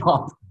got to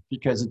jump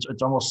because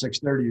it's almost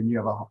 6:30 and you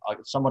have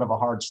a somewhat of a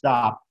hard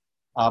stop.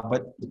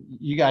 But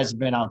you guys have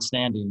been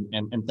outstanding,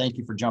 and thank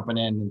you for jumping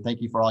in, and thank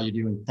you for all you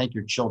do, and thank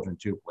your children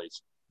too,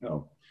 please.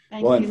 Oh,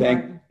 well,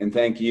 and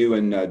thank you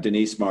and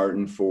Denise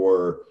Martin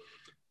for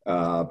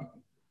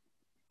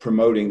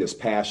promoting this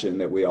passion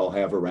that we all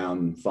have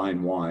around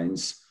fine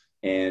wines,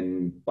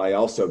 and by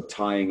also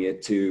tying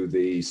it to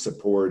the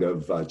support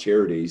of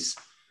charities,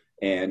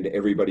 and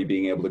everybody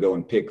being able to go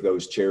and pick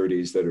those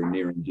charities that are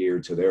near and dear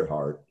to their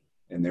heart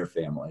and their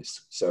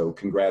families. So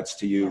congrats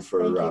to you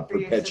for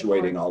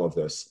perpetuating all of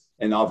this.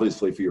 And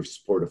obviously for your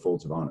support of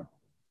Folds of Honor.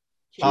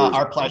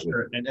 Our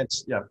pleasure. And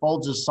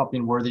Folds is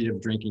something worthy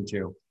of drinking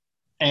too.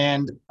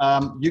 And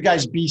you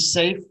guys be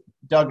safe.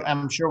 Doug,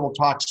 I'm sure we'll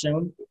talk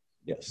soon.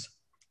 Yes.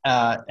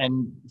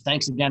 And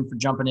thanks again for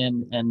jumping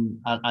in and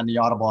on the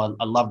Audible.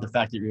 I love the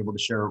fact that you're able to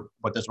share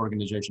what this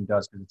organization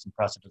does, because it's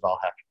impressive as all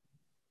heck.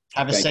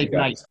 Have a safe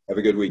night. Have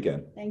a good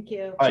weekend. Thank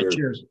you. All right,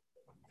 cheers.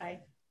 Bye.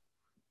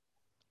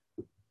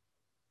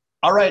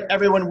 All right,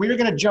 everyone, we're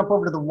going to jump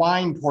over to the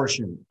wine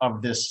portion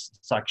of this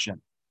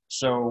section.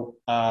 So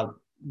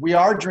we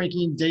are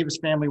drinking Davis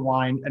Family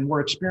Wine, and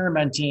we're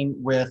experimenting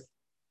with,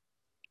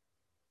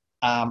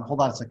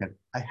 hold on a second.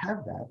 I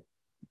have that.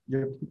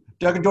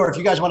 Doug and Dora, if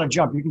you guys want to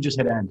jump, you can just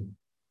hit end.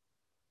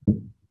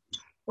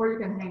 Or you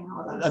can hang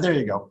out with us. There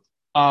you go.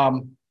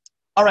 All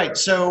right,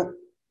 so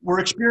we're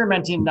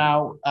experimenting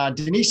now.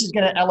 Denise is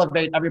going to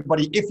elevate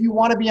everybody. If you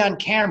want to be on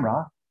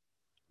camera,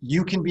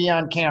 you can be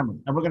on camera.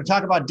 And we're going to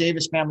talk about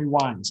Davis Family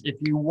Wines. If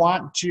you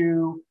want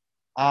to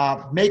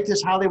make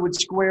this Hollywood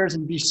Squares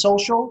and be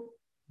social,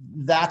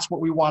 that's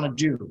what we want to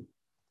do.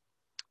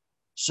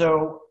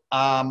 So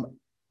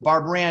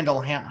Barb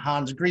Randall,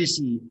 Hans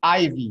Greasy,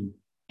 Ivy,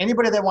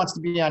 anybody that wants to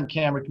be on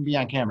camera can be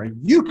on camera.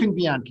 You can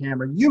be on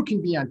camera. You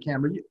can be on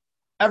camera.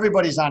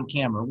 Everybody's on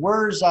camera.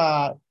 Where's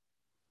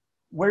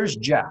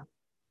Jeff?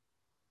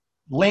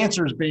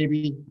 Lancers,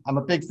 baby. I'm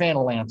a big fan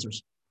of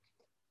Lancers.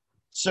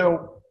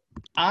 So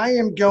I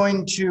am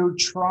going to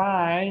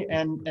try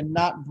and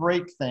not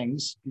break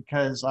things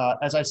because,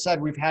 as I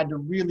said, we've had to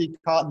really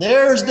call.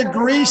 There's the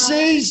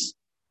Greasies.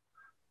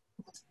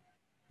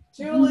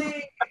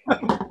 Julie.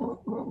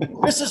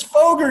 Mrs.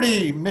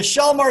 Fogarty,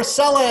 Michelle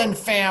Marcella and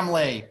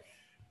family.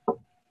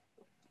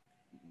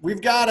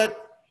 We've got it.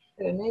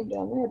 Got a name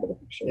down there, but a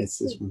picture. It's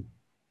this one.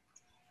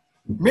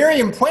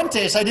 Miriam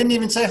Puentes, I didn't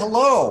even say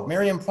hello.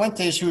 Miriam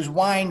Puentes, whose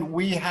wine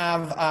we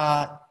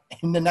have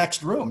in the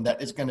next room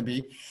that is going to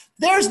be.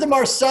 There's the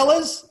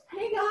Marcellas.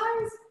 Hey,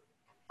 guys.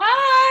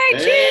 Hi,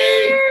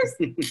 Hey.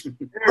 cheers.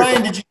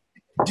 Brian,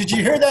 did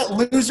you hear that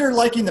loser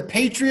liking the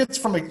Patriots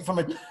from a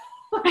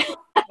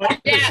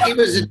Yeah, he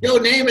was a Joe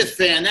Namath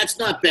fan. That's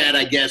not bad,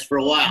 I guess, for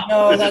a while.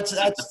 No, that's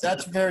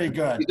very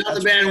good. He's on the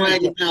That's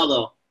bandwagon very now,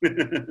 though.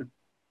 good.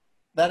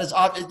 That is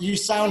you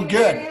sound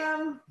good.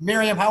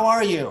 Miriam, how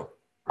are you?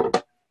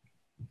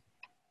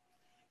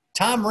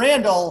 Tom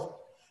Randall,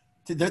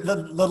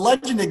 the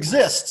legend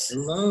exists.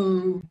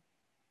 Hello.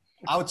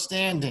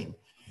 Outstanding.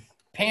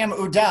 Pam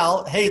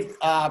Udall. Hey,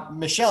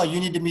 Michelle, you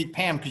need to meet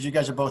Pam because you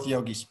guys are both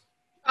yogis.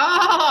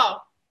 Oh,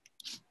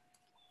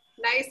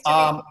 nice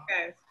to meet you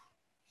guys.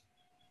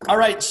 All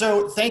right,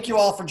 so thank you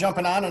all for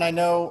jumping on, and I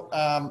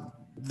know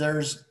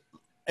there's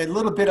a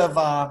little bit of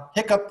a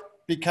hiccup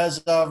because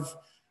of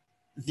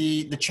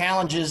the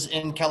challenges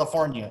in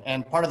California,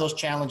 and part of those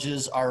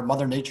challenges are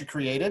Mother Nature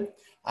created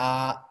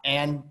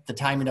and the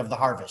timing of the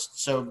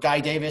harvest. So Guy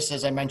Davis,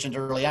 as I mentioned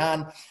early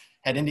on,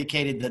 had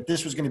indicated that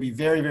this was going to be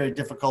very, very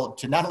difficult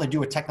to not only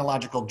do a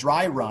technological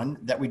dry run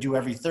that we do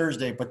every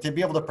Thursday, but to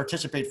be able to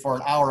participate for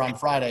an hour on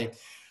Friday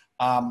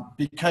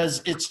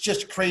because it's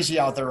just crazy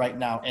out there right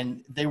now.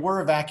 And they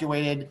were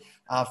evacuated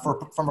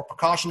from a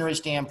precautionary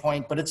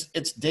standpoint, but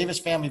it's Davis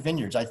Family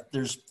Vineyards.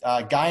 There's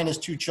Guy and his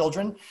two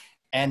children,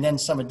 and then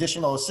some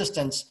additional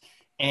assistants.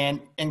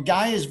 And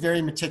Guy is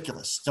very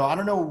meticulous. So I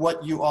don't know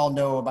what you all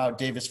know about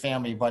Davis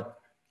Family, but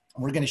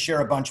we're going to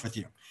share a bunch with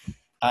you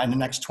in the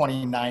next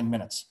 29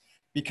 minutes.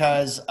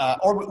 Because,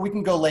 or we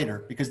can go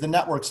later, because the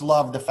networks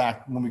love the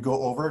fact when we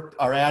go over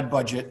our ad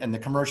budget and the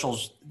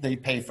commercials, they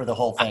pay for the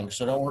whole thing.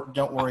 So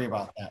don't worry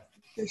about that.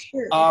 For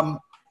sure.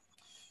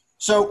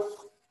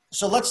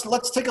 So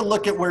let's take a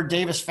look at where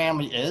Davis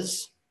Family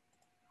is.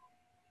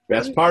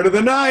 Best part of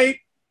the night.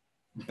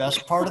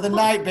 Best part of the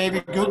night, baby.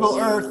 Google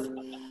Earth.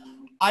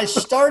 I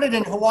started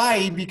in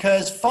Hawaii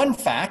because, fun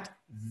fact,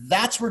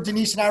 that's where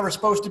Denise and I were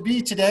supposed to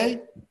be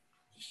today.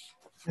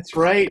 That's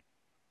right.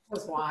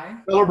 That's why.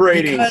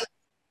 Celebrating.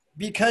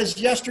 Because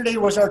yesterday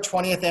was our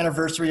 20th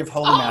anniversary of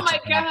Holy Oh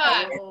Matrimony.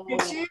 my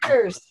God.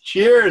 Cheers.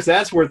 Cheers.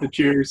 That's worth the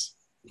cheers.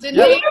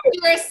 Denise,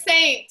 you're a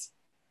saint.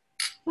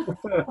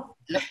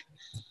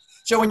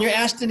 So when you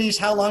ask Denise,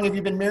 how long have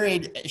you been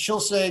married? She'll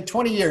say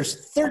 20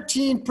 years,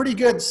 13, pretty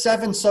good,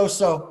 7,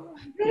 so-so.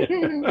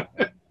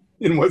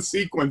 In what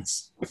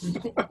sequence?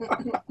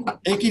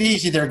 Take it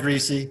easy there,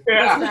 Greasy.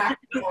 Yeah. Back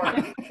and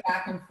forth.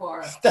 Back and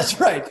forth. That's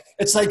right.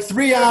 It's like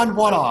 3 on,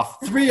 1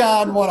 off, 3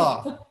 on, 1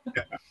 off.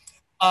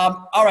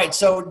 All right,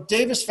 so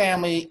Davis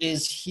Family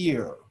is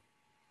here.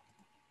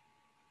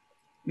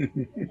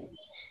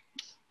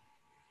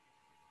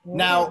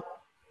 Now,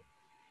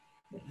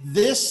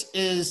 this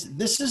is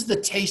the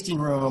tasting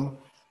room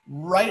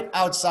right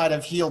outside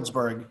of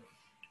Healdsburg,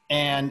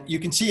 and you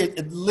can see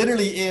it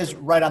literally is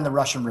right on the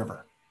Russian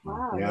River.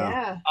 Wow,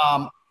 Yeah.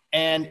 yeah.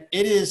 And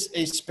it is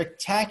a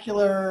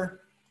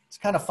spectacular, it's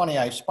kind of funny.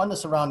 I spun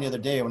this around the other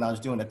day when I was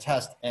doing a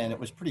test, and it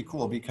was pretty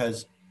cool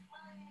because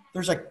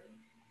there's a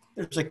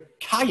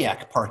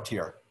kayak parked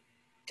here.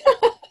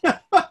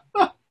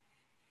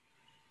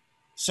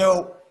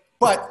 So,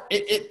 but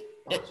it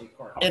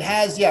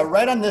has, yeah,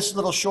 right on this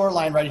little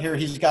shoreline right here,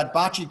 he's got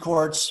bocce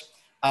courts.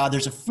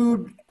 There's a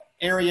food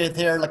area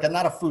there, like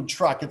not a food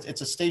truck. It's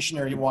a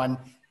stationary one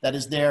that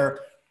is there.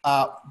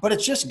 But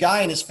it's just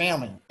Guy and his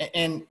family.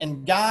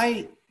 And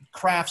Guy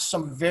crafts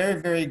some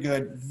very, very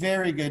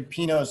good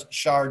Pinots,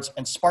 Chards,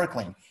 and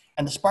sparkling.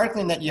 And the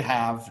sparkling that you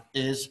have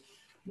is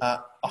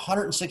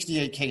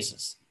 168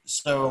 cases.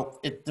 So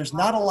there's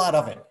not a lot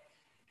of it.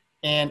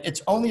 And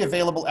it's only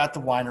available at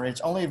the winery.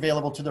 It's only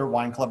available to their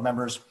wine club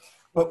members.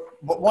 But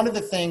one of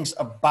the things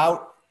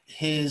about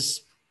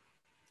his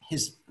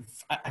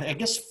I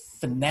guess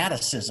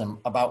fanaticism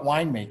about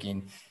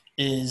winemaking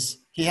is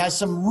he has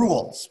some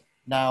rules.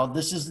 Now,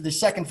 this is the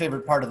second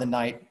favorite part of the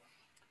night.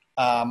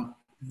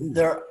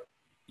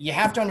 You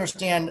have to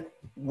understand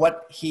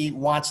what he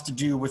wants to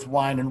do with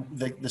wine and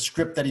the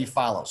script that he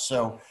follows.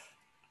 So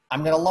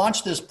I'm going to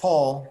launch this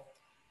poll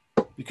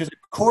because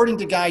according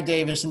to Guy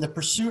Davis, in the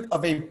pursuit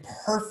of a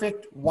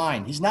perfect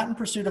wine, he's not in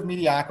pursuit of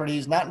mediocrity.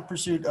 He's not in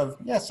pursuit of,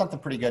 something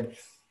pretty good.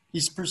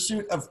 He's in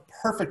pursuit of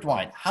perfect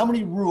wine. How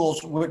many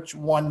rules which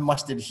one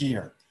must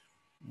adhere?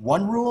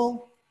 1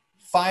 rule,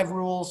 5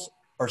 rules,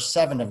 or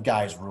 7 of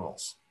Guy's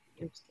rules?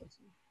 It's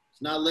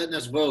not letting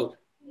us vote.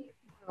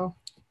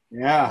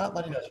 Yeah. Not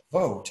letting us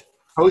vote.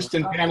 Host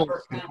and Oh, panelists.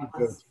 for can panelists.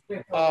 vote. We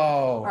have to- Oh.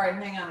 All right,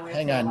 hang on. We have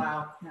Hang to on.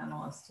 allow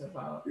panelists to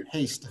vote.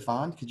 Hey,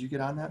 Stefan, could you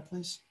get on that,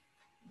 please?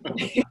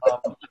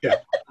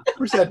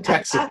 Where's that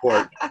tech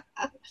support?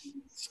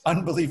 It's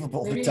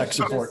unbelievable, the Maybe tech you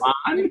should support.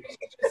 maybe you should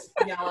just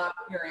yell out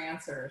your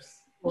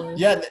answers.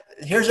 Yeah,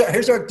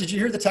 here's our, did you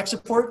hear the tech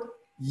support?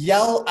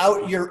 Yell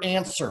out your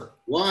answer.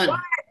 1.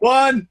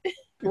 1.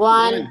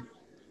 1,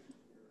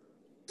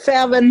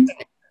 7.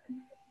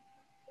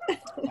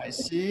 I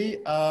see.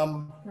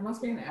 There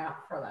must be an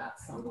app for that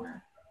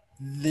somewhere.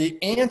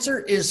 The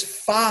answer is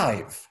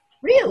 5.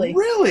 Really?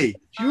 Really?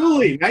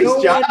 Julie, nice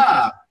No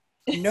job.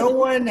 No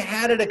one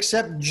had it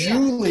except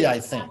Julie, I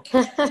think.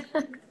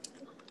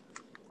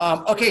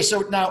 Okay,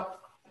 so now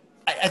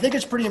I think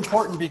it's pretty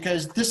important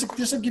because this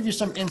will give you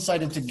some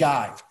insight into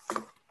Guy.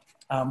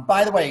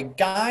 By the way,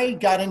 Guy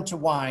got into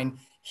wine.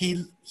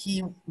 He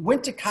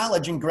went to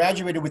college and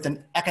graduated with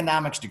an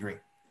economics degree.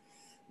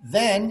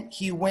 Then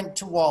he went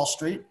to Wall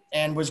Street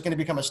and was going to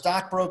become a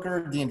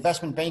stockbroker, the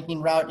investment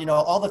banking route,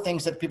 all the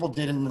things that people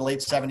did in the late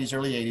 70s,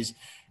 early 80s,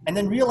 and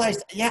then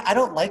realized, I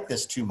don't like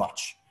this too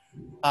much.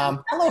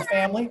 Hello,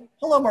 family.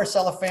 Hello,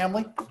 Marcella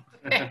family.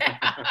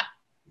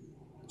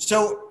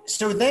 So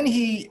then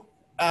he,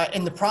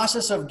 in the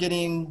process of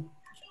getting,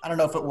 I don't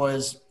know if it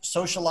was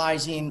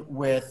socializing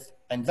with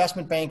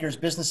investment bankers,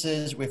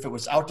 businesses, if it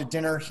was out to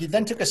dinner, he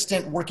then took a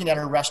stint working at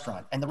a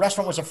restaurant, and the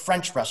restaurant was a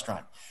French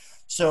restaurant.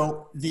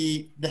 So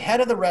the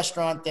head of the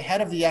restaurant, the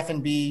head of the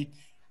F&B,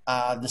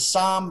 the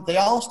SOM, they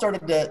all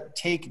started to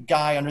take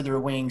Guy under their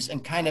wings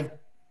and kind of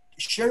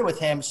share with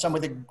him some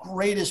of the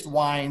greatest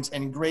wines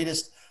and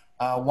greatest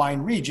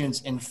wine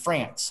regions in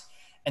France.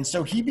 And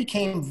so he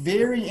became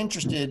very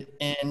interested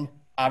in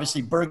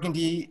obviously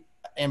Burgundy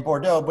and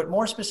Bordeaux, but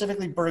more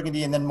specifically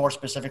Burgundy and then more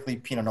specifically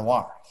Pinot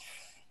Noir.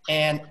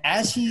 And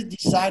as he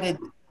decided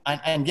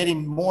on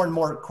getting more and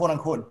more, quote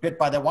unquote, bit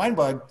by the wine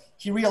bug,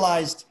 he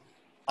realized,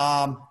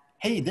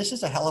 hey, this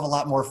is a hell of a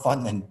lot more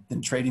fun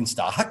than trading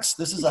stocks.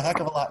 This is a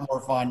heck of a lot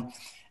more fun.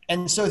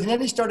 And so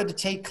then he started to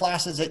take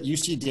classes at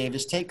UC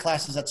Davis, take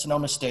classes at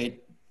Sonoma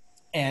State,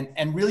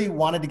 and really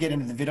wanted to get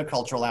into the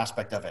viticultural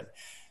aspect of it.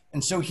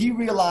 And so he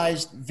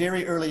realized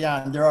very early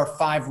on, there are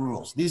 5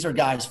 rules. These are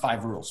Guy's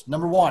 5 rules.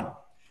 Number 1,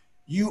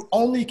 you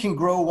only can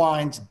grow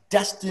wines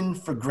destined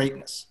for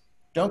greatness.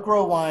 Don't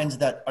grow wines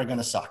that are going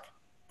to suck.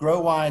 Grow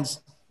wines.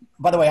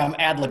 By the way, I'm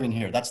ad-libbing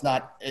here. That's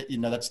not,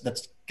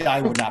 that's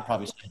Guy would not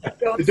probably say that.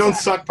 The don't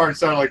suck part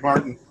sounded like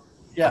Martin.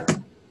 Yeah.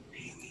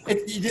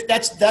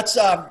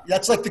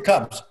 That's like the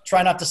Cubs.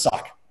 Try not to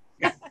suck.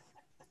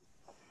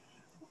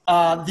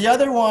 The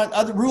other one,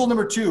 rule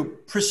number 2,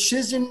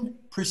 precision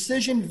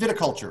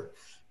viticulture.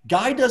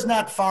 Guy does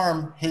not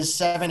farm his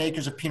 7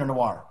 acres of Pinot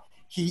Noir.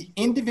 He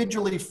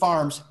individually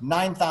farms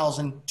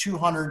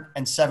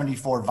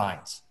 9,274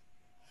 vines.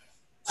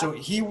 So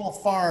he will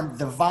farm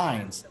the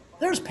vines.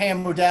 There's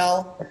Pam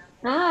Moudell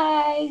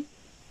Hi.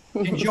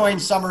 enjoying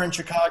summer in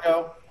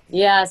Chicago.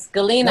 Yes,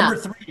 Galena. Number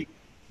 3,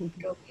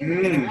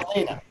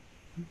 Galena.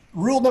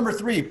 Rule number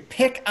 3,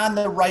 pick on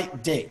the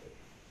right date.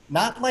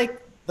 Not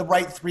like the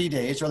right 3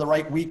 days or the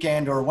right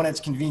weekend or when it's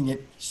convenient.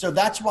 So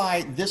that's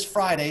why this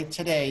Friday,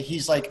 today,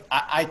 he's like,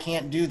 I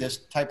can't do this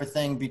type of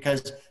thing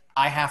because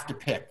I have to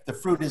pick. The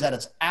fruit is at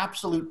its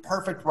absolute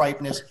perfect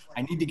ripeness.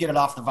 I need to get it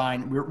off the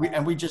vine.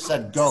 And we just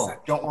said, go.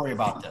 Don't worry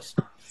about this.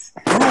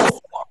 Rule 4,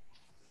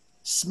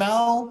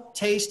 smell,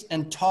 taste,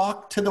 and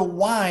talk to the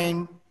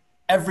wine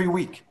every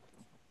week.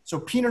 So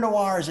Pinot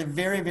Noir is a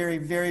very, very,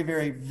 very,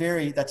 very,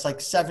 very, that's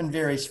like 7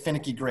 varies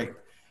finicky grape.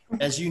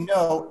 As you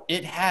know,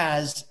 it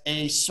has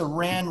a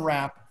saran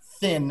wrap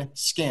thin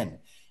skin.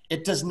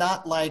 It does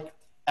not like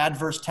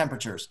adverse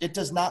temperatures. It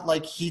does not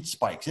like heat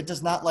spikes. It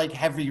does not like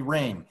heavy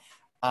rain.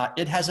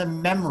 It has a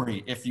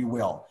memory, if you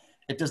will.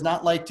 It does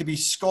not like to be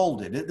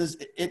scolded. It's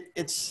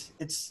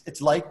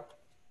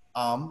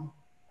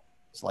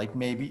like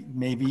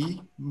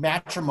maybe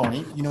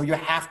matrimony. You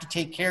have to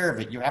take care of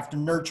it. You have to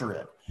nurture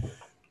it.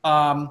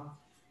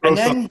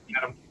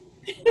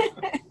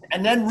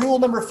 And then rule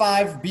number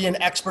 5, be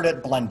an expert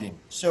at blending.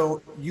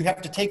 So you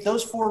have to take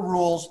those 4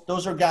 rules.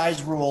 Those are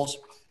Guy's rules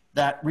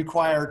that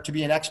require to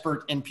be an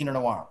expert in Pinot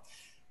Noir.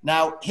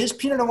 Now, his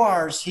Pinot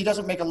Noirs, he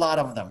doesn't make a lot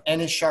of them,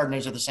 and his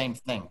Chardonnays are the same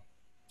thing.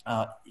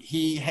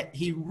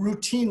 He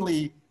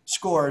routinely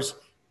scores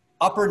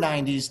upper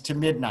 90s to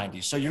mid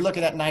 90s. So you're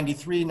looking at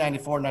 93,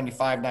 94,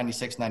 95,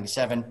 96,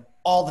 97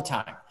 all the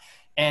time.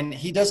 And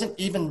he doesn't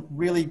even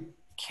really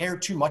care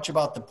too much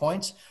about the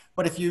points.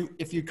 But if you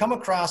come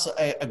across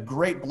a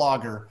great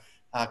blogger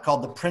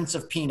called the Prince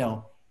of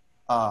Pinot,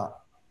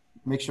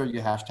 make sure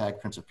you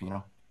hashtag Prince of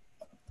Pinot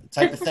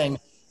type of thing.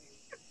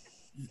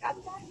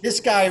 This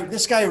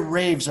guy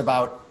raves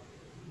about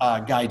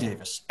Guy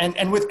Davis,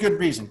 and with good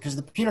reason, because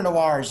the Pinot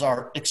Noirs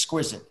are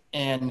exquisite,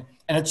 and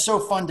it's so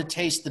fun to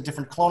taste the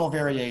different clonal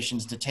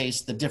variations, to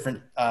taste the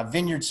different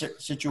vineyard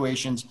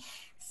situations.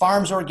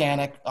 Farms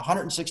organic,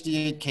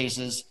 168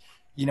 cases,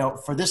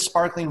 for this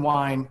sparkling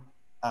wine,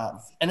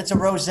 and it's a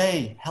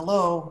rosé.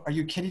 Hello, are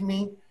you kidding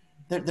me?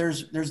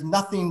 There's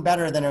nothing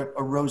better than a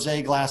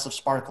rosé glass of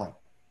sparkling.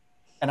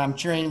 And I'm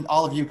cheering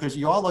all of you because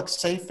you all look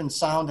safe and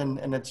sound,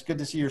 and it's good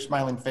to see your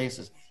smiling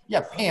faces. Yeah,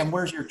 Pam,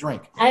 where's your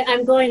drink? I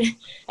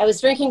was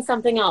drinking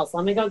something else.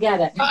 Let me go get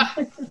it.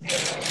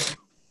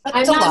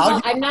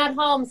 I'm not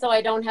home, so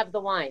I don't have the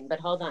wine, but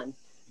hold on.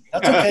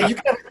 That's okay.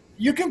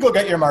 You can go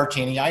get your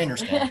martini. I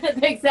understand.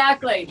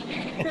 Exactly.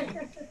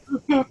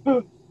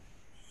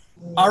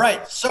 All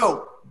right.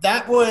 So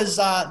that was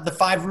the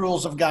 5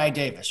 rules of Guy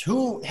Davis.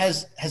 Who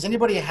has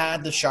anybody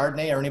had the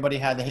Chardonnay, or anybody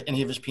had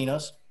any of his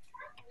Pinots?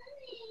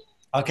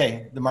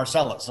 Okay, the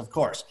Marcellus, of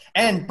course.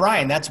 And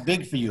Brian, that's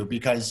big for you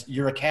because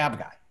you're a cab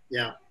guy.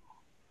 Yeah.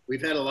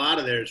 We've had a lot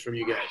of theirs from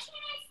you guys.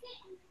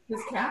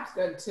 His cap's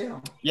good too.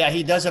 Yeah,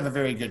 he does have a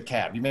very good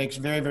cab. He makes a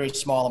very, very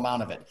small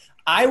amount of it.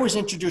 I was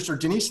introduced, or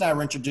Denise and I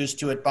were introduced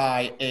to it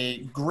by a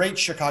great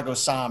Chicago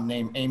somm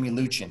named Amy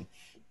Luchin.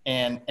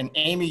 And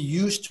Amy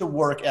used to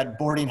work at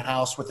Boarding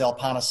House with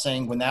Alpana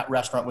Singh when that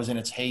restaurant was in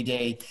its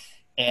heyday.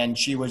 And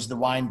she was the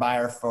wine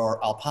buyer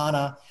for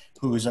Alpana,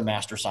 who is a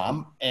master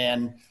somm.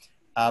 And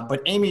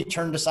but Amy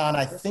turned us on,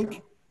 I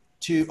think,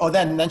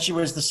 then she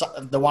was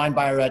the wine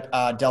buyer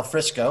at Del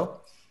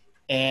Frisco.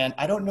 And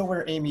I don't know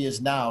where Amy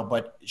is now,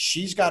 but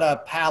she's got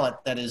a palate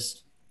that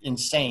is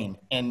insane.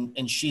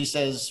 And she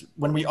says,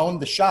 when we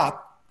owned the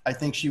shop, I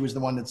think she was the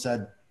one that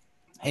said,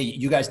 hey,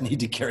 you guys need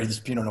to carry this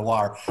Pinot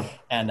Noir.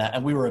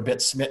 And we were a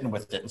bit smitten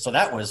with it. And so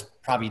that was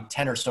probably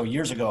 10 or so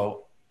years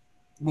ago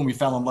when we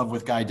fell in love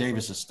with Guy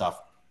Davis's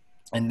stuff.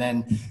 And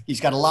then he's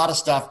got a lot of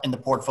stuff in the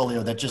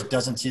portfolio that just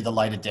doesn't see the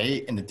light of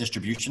day in the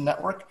distribution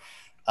network.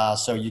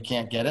 So you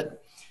can't get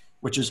it,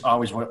 which is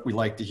always what we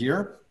like to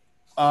hear.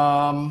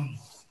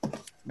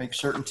 Make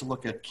certain to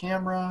look at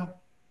camera.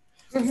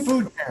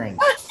 Food pairing.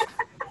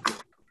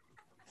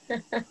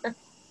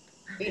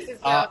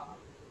 Denise's notes.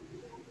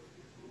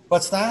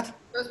 What's that?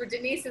 Those were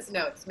Denise's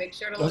notes. Make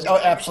sure to look. Oh,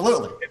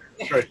 absolutely.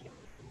 Right.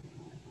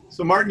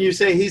 So Martin, you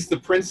say he's the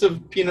prince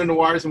of Pinot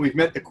Noirs, and we've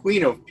met the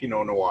queen of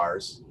Pinot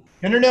Noirs.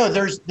 No.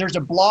 There's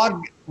a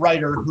blog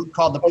writer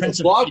called the Prince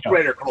of blog Pinot.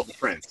 writer called the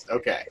Prince.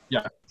 Okay.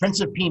 Yeah,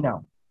 Prince of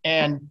Pinot.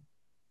 And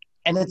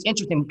it's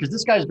interesting because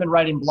this guy's been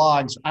writing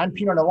blogs on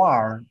Pinot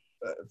Noir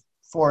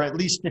for at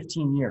least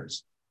 15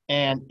 years.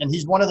 And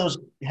he's one of those,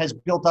 has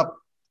built up,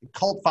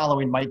 cult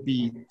following might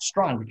be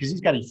strong because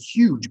he's got a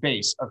huge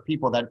base of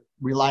people that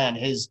rely on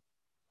his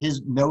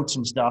notes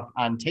and stuff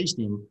on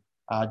tasting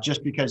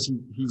just because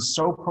he's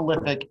so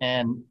prolific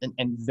and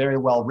very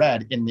well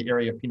read in the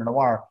area of Pinot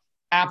Noir.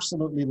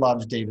 Absolutely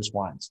loves Davis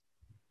wines,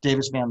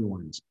 Davis family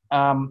wines.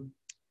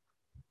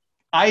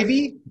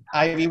 Ivy,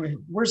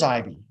 where's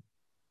Ivy?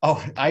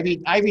 Oh,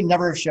 Ivy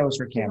never shows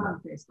her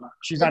camera.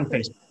 She's on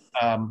Facebook.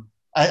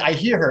 I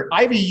hear her.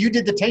 Ivy, you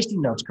did the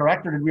tasting notes,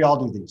 correct? Or did we all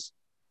do these?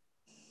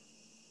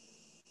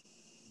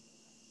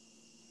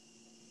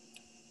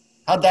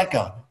 How'd that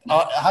go?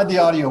 How'd the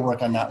audio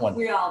work on that one?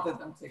 We all did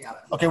them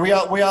together. Okay, we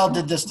all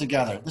did this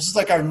together. This is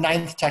like our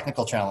 9th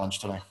technical challenge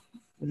today.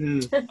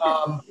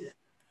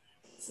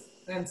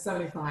 And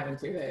 75 in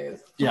 2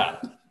 days.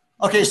 Yeah.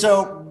 Okay,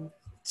 so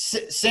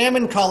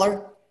salmon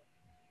color.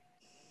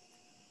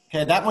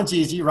 Okay, that one's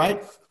easy,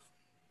 right?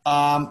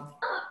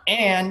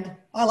 And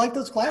I like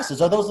those glasses.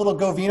 Are those little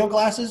Govino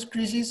glasses,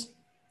 Creasies?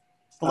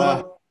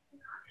 They're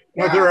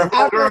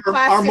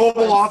our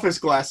mobile office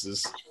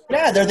glasses.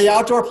 Yeah, they're the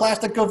outdoor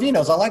plastic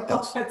Govinos. I like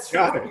those. That's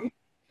Got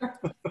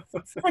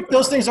right.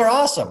 Those things are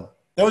awesome.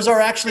 Those are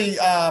actually,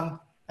 I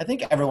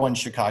think everyone in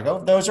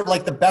Chicago, those are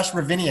like the best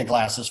Ravinia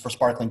glasses for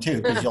sparkling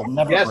too, because you'll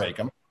never break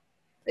them.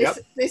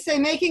 They say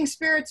making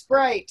spirits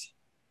bright.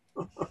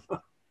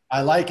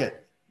 I like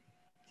it.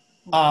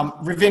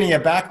 Ravinia,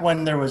 back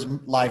when there was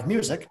live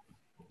music.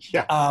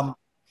 Yeah.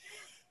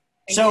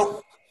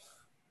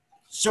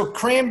 So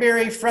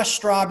cranberry, fresh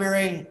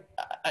strawberry.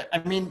 I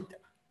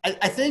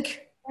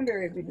think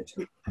Cranberry would be the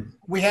two.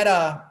 we had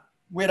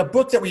a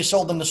book that we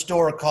sold in the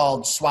store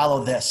called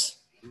Swallow This,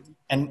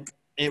 and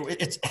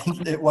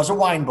it was a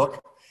wine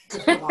book.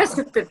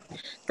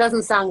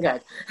 Doesn't sound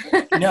good.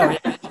 No,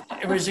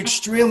 it was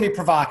extremely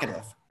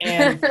provocative.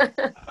 And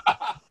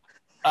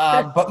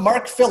but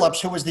Mark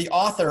Phillips, who was the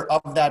author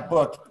of that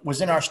book,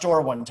 was in our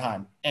store one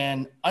time,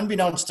 and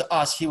unbeknownst to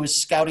us, he was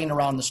scouting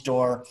around the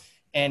store.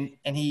 And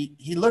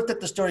he looked at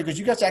the store. He goes,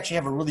 you guys actually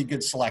have a really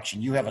good selection.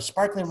 You have a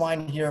sparkling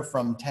wine here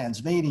from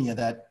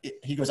Tanzania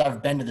he goes,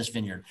 I've been to this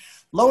vineyard.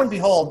 Lo and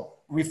behold,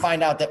 we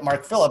find out that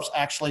Mark Phillips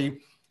actually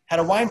had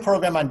a wine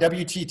program on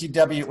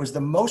WTTW. It was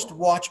the most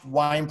watched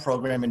wine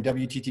program in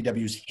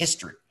WTTW's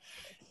history.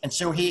 And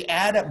so he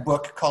had a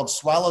book called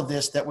Swallow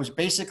This that was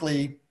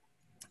basically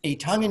a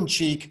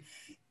tongue-in-cheek,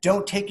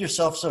 don't take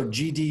yourself so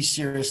GD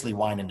seriously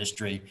wine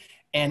industry.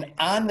 And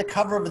on the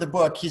cover of the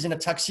book, he's in a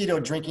tuxedo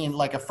drinking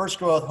like a First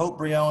Growth Haute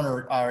Brion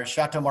or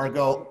Chateau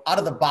Margaux out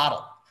of the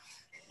bottle.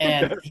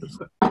 And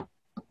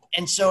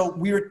and so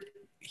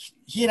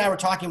he and I were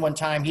talking one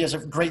time. He has a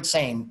great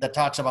saying that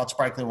talks about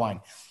sparkling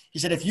wine. He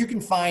said, if you can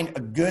find a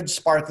good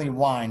sparkling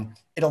wine,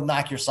 it'll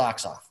knock your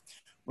socks off.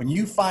 When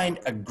you find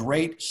a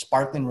great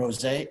sparkling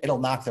rosé, it'll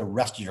knock the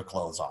rest of your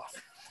clothes off.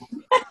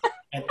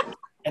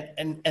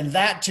 and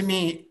that to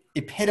me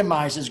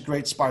epitomizes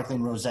great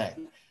sparkling rosé.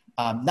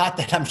 Not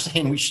that I'm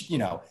saying we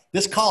should,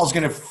 this call is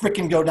going to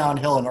freaking go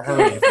downhill in a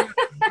hurry.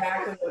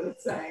 Exactly what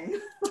it's saying.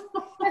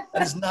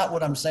 That is not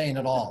what I'm saying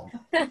at all.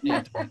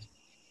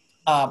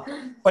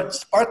 But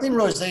sparkling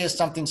rosé is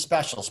something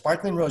special.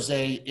 Sparkling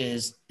rosé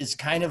is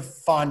kind of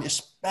fun,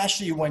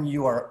 especially when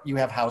you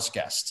have house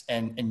guests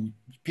and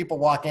people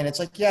walk in. It's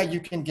like, yeah, you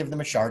can give them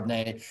a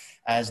Chardonnay,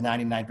 as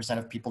 99%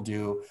 of people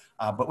do.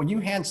 But when you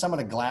hand someone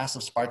a glass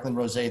of sparkling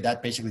rosé,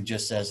 that basically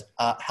just says,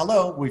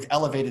 hello, we've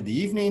elevated the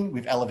evening,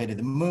 we've elevated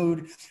the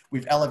mood,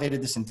 we've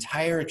elevated this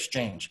entire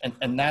exchange.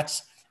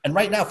 And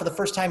right now, for the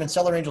first time in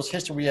Cellar Angels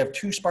history, we have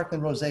 2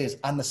 sparkling rosés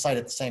on the site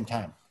at the same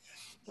time.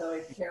 So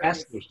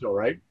That's still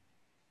right.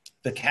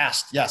 The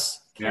cast,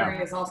 yes.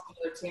 Carrie is also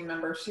another team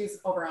member. She's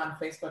over on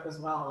Facebook as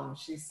well, and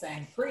she's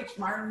saying, "Preach,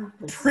 Martin."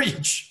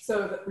 Preach.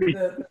 So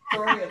the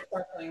story of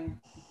sparkling,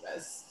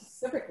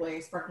 specifically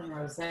sparkling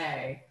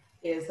rosé,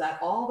 is that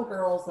all the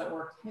girls that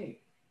worked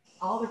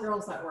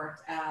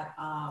at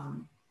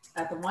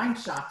the wine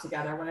shop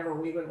together, whenever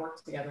we would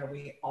work together,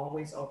 we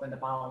always opened a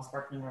bottle of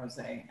sparkling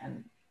rosé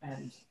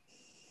and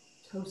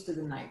toasted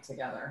the night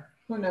together.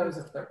 Who knows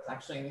if there was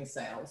actually any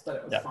sales, but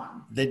it was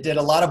fun. They did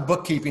a lot of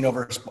bookkeeping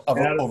over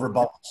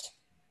bubbles.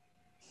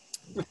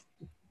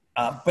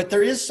 But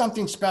there is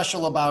something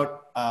special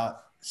about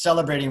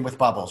celebrating with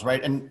bubbles,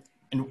 right? And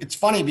it's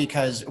funny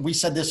because we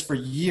said this for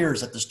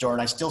years at the store,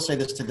 and I still say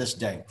this to this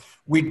day.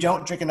 We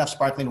don't drink enough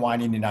sparkling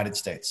wine in the United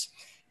States.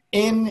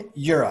 In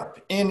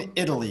Europe, in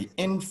Italy,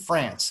 in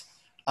France,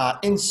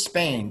 in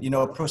Spain,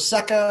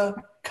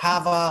 Prosecco,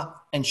 Cava,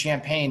 and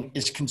Champagne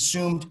is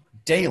consumed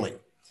daily.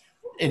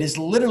 It is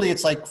literally,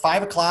 it's like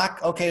 5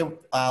 o'clock. Okay,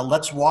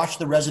 let's wash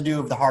the residue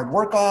of the hard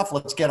work off.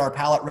 Let's get our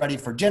palate ready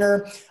for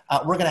dinner.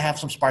 We're going to have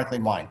some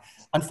sparkling wine.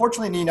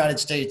 Unfortunately, in the United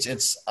States,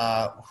 it's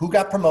who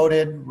got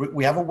promoted,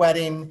 we have a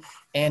wedding,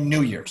 and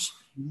New Year's.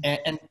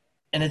 And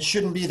it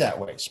shouldn't be that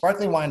way.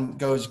 Sparkling wine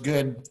goes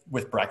good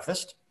with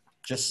breakfast.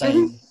 Just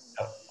saying.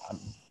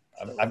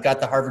 I've got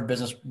the Harvard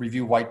Business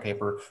Review white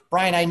paper.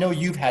 Brian, I know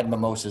you've had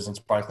mimosas and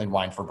sparkling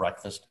wine for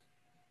breakfast.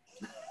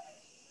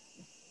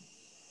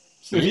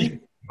 See?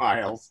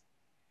 Miles.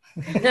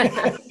 He's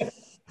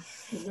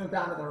moved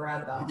on to the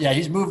red, though. Yeah,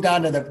 he's moved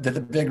on to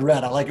the big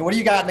red. I like it. What do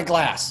you got in the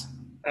glass?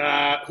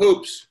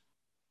 Hoops.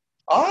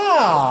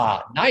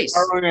 Ah, nice.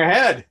 Going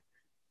ahead.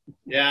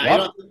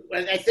 Yeah,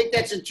 I think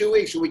that's in 2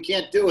 weeks, so we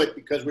can't do it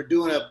because we're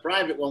doing a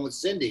private one with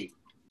Cindy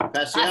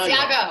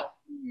Passiago.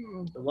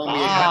 The one we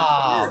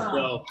had here,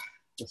 so.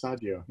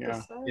 Passiago,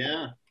 yeah.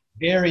 Yeah.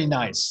 Very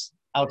nice.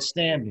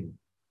 Outstanding.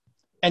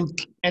 And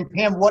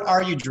Pam, what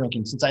are you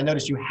drinking? Since I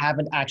noticed you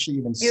haven't actually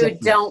even You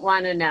don't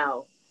want to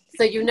know.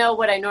 So you know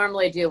what I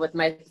normally do with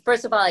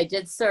first of all, I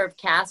did serve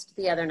cast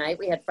the other night.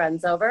 We had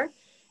friends over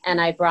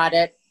and I brought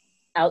it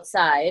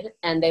outside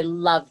and they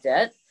loved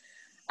it.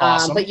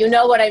 Awesome. But you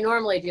know what I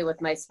normally do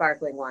with my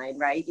sparkling wine,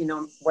 right? You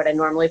know what I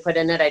normally put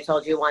in it? I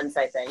told you once,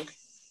 I think.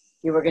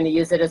 You were going to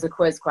use it as a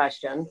quiz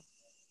question.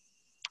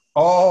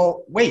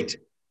 Oh, wait.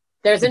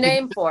 There's a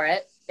name for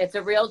it. It's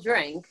a real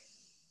drink.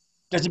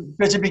 Does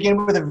it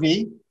begin with a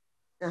V?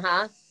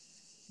 Uh-huh.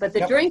 But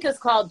the drink is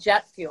called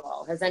jet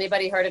fuel. Has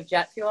anybody heard of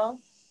jet fuel?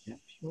 Jet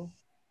fuel?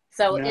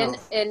 So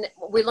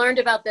we learned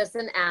about this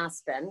in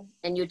Aspen,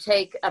 and you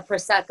take a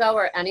Prosecco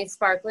or any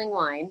sparkling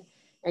wine,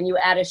 and you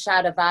add a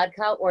shot of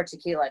vodka or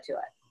tequila to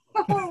it.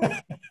 Oh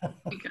my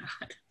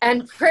God.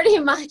 And pretty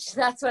much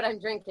that's what I'm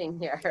drinking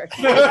here.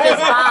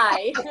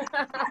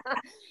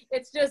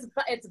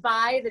 It's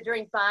by the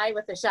drink by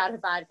with a shot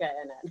of vodka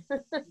in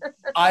it.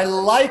 I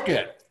like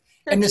it.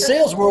 In the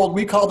sales world,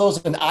 we call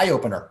those an eye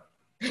opener.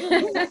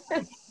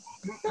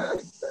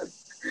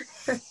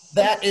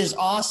 That is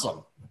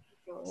awesome.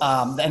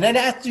 And that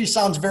actually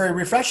sounds very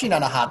refreshing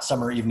on a hot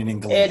summer evening in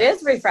Glen. It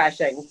is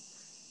refreshing.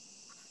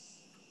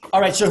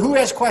 All right, so who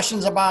has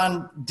questions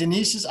about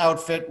Denise's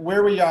outfit,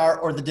 where we are,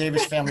 or the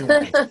Davis family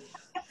wedding?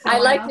 I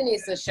like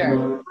Denise's shirt.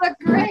 Look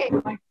great.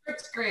 My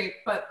shirt's great,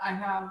 but I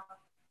have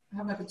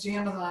my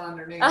pajamas on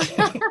underneath. I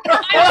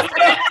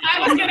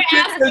was going to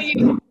ask what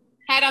you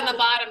had on the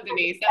bottom,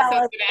 Denise. That's what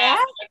I was going to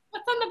ask.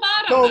 What's on the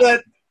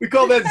bottom? We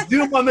call that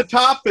Zoom on the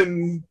top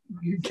and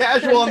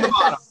casual on the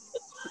bottom.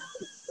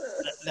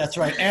 That's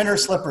right, and her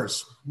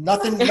slippers.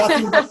 Nothing but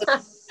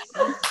the...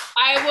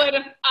 I would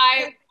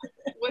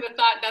have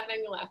thought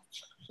nothing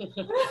left.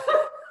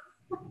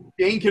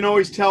 Jane can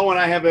always tell when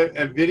I have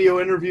a video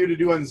interview to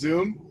do on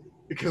Zoom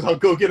because I'll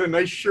go get a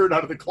nice shirt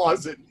out of the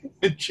closet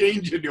and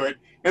change into it.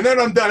 And then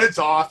I'm done. It's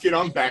off.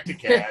 I'm back to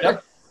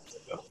cash.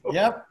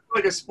 Yep.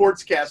 Like a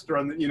sportscaster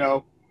on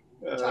the,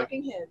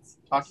 Talking heads.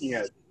 Talking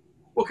heads.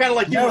 Well, kind of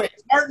like you,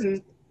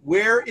 Martin.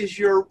 where is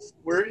your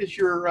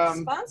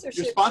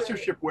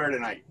Sponsorship wear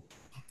tonight?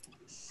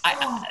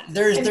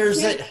 There's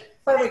Kim,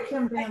 by the way,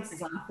 Kim Vance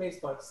is on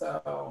Facebook,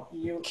 so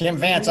Kim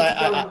Vance.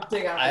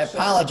 I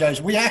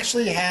apologize. We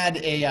actually had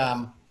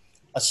a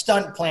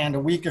stunt planned a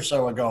week or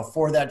so ago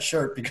for that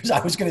shirt because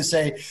I was going to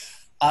say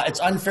it's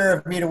unfair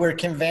of me to wear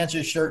Kim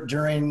Vance's shirt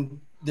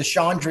during the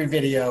Chandri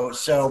video.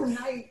 So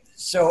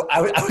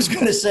I was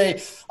going to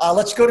say,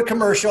 let's go to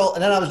commercial.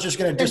 And then I was just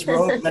going to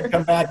disrobe and then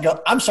come back and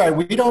go, I'm sorry,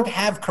 we don't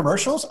have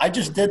commercials. I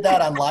just did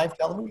that on live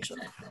television.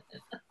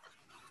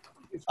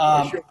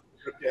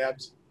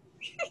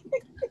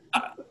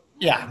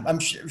 Yeah, I'm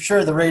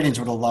sure the ratings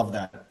would have loved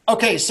that.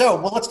 Okay, so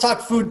let's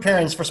talk food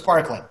pairings for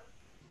sparkling.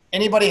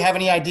 Anybody have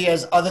any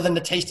ideas other than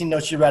the tasting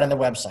notes you read on the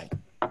website?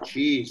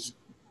 Cheese.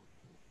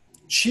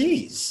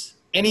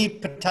 Any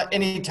type?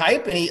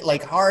 Any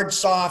like hard,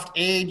 soft,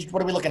 aged?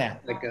 What are we looking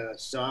at? Like a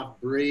soft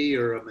brie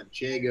or a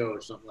manchego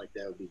or something like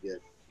that would be good.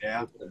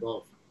 Yeah.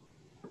 Both.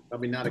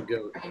 Probably not a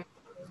goat.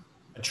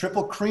 A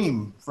triple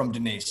cream from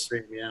Denise.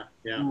 Cream, yeah.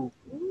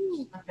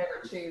 My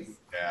favorite cheese.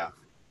 Yeah.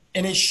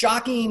 In a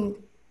shocking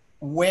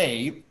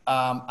way,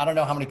 I don't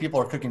know how many people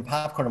are cooking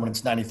popcorn when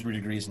it's 93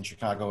 degrees in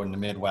Chicago in the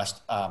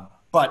Midwest,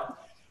 but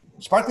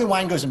sparkling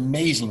wine goes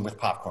amazing with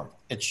popcorn.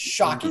 It's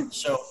shocking.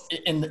 So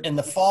in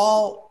the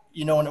fall,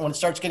 you know, when it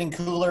starts getting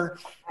cooler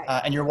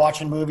and you're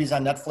watching movies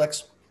on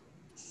Netflix,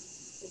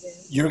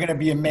 you're going to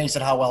be amazed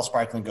at how well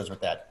sparkling goes with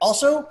that.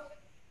 Also,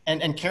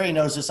 and Carrie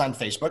knows this on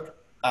Facebook,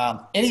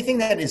 anything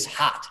that is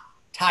hot,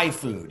 Thai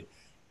food,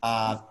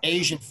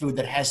 Asian food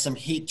that has some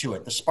heat to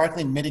it. The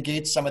sparkling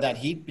mitigates some of that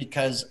heat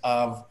because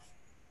of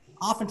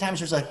oftentimes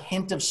there's a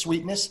hint of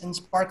sweetness in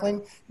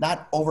sparkling,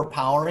 not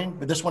overpowering,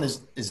 but this one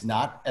is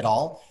not at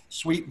all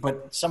sweet,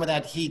 but some of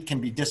that heat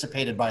can be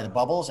dissipated by the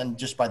bubbles and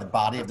just by the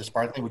body of the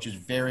sparkling, which is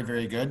very,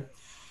 very good.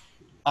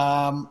 Wait,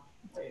 I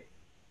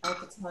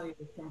have to tell you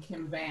from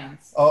Kim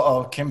Vance.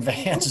 Kim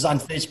Vance is on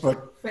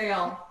Facebook.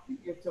 Fail.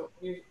 You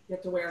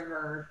have to wear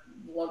her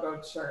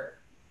logoed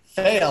shirt.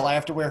 Fail. I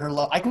have to wear her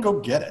I can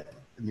go get it.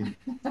 I mean,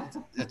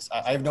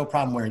 I have no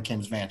problem wearing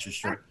Kim Vance's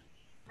shirt.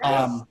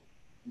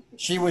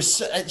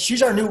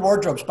 She's our new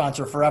wardrobe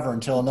sponsor forever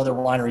until another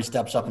winery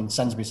steps up and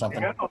sends me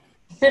something.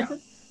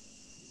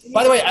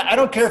 By the way, I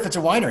don't care if it's a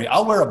winery.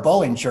 I'll wear a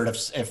bowling shirt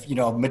if you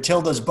know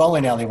Matilda's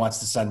bowling alley wants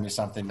to send me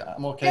something.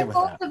 I'm okay with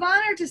that. Get of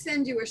Honor to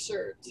send you a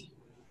shirt.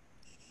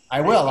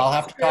 I will. I'll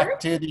have to talk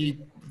to the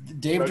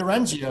Dave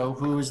Dorenzio,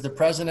 who is the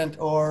president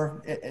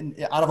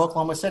out of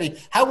Oklahoma City.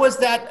 How was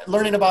that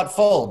learning about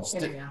folds?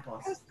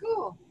 Indianapolis. That's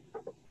cool.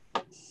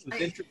 It's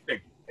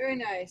interesting. Very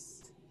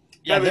nice.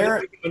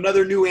 Yeah,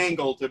 another new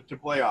angle to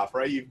play off,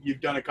 right?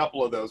 You've done a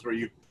couple of those where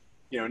you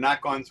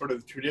not gone sort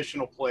of the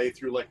traditional play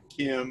through like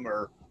Kim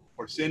or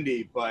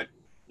Cindy, but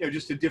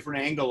just a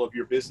different angle of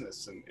your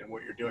business and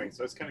what you're doing.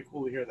 So it's kind of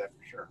cool to hear that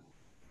for sure.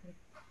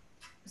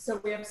 So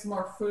we have some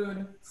more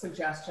food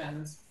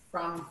suggestions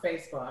from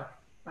Facebook.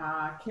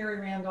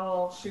 Carrie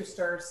Randall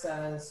Schuster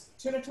says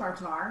tuna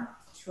tartare.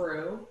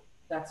 True,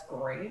 that's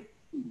great.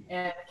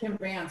 And Kim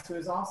Vance, who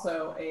is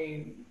also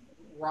a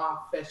raw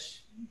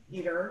fish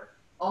eater,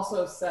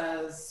 also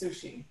says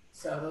sushi.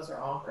 So those are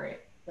all great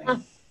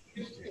things.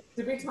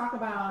 Did we talk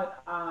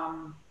about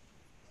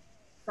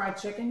fried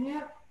chicken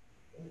yet?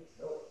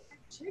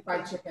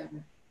 Fried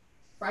chicken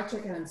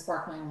and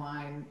sparkling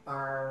wine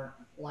are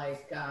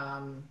like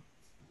the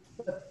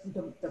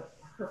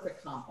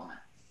perfect complement.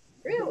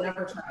 Really?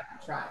 Never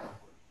try it.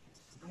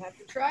 I have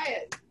to try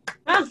it.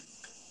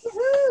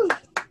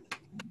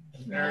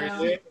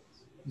 There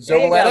There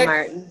you go,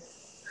 Martin.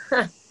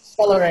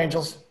 Cellar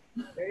Angels.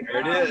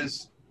 There it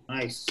is.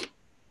 Nice.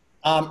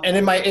 And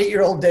in my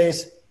 8-year-old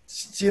days,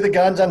 see the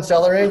guns on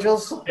Cellar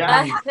Angels?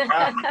 Yeah.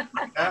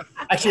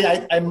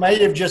 Actually, I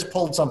might have just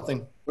pulled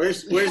something.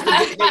 Where's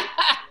the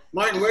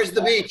Martin? Where's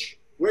the beach?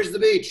 Where's the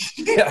beach?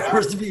 Yeah,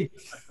 where's the beach?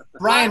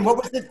 Brian, what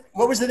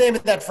was the name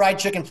of that fried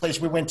chicken place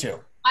we went to?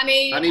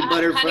 Honey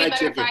butter fried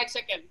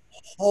chicken.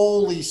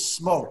 Holy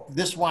smoke!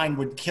 This wine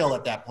would kill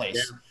at that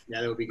place.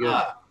 Yeah, that would be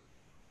good.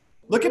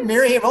 Look at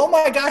Miriam. Oh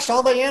my gosh,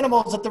 all the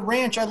animals at the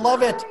ranch. I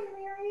love it.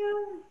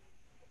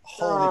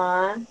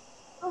 Aww.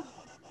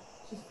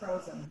 She's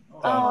frozen.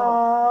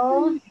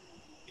 Aww.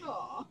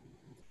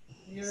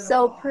 Beautiful.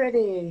 So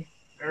pretty.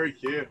 Very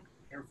cute.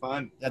 Very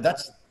fun. Yeah,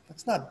 that's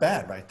not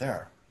bad right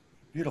there.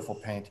 Beautiful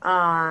paint.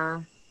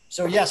 Aww.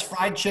 So yes,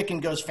 fried chicken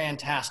goes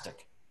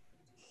fantastic.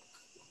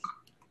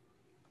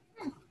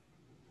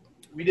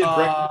 We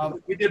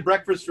did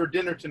breakfast for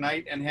dinner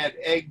tonight and had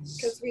eggs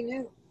Because we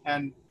knew.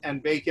 and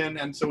bacon,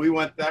 and so we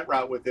went that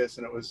route with this,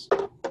 and it was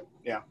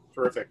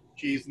terrific.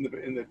 Cheese in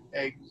the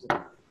eggs.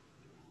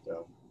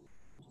 So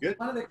good.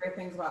 One of the great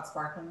things about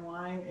sparkling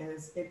wine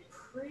is it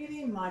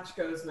pretty much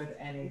goes with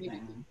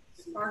anything.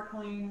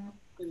 Sparkling,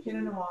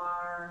 Pinot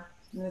Noir.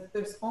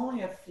 There's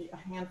only a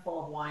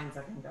handful of wines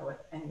that can go with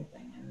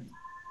anything,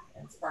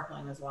 and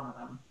sparkling is one of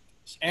them.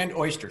 And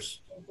oysters.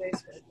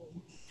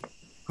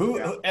 Who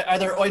are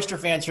there oyster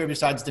fans here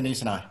besides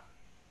Denise and I?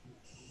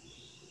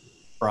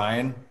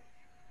 Brian?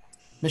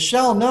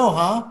 Michelle, no,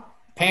 huh?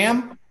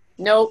 Pam?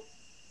 Nope.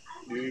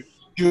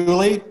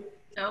 Julie?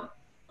 No. All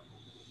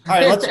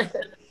right, let's.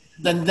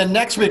 Then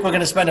next week we're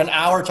going to spend an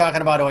hour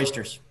talking about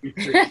oysters.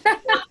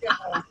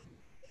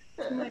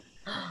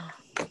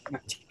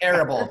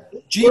 Terrible.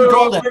 Gene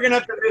Golden. We're going to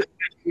have to miss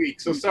next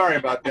week, so sorry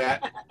about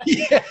that.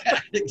 Yeah,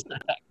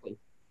 exactly.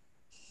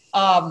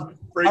 All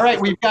right,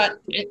 we've got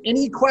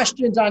any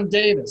questions on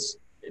Davis?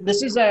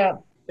 This is I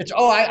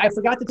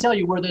forgot to tell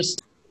you where this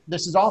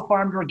is all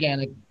farmed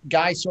organic.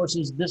 Guy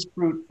sources this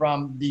fruit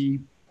from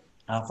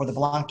for the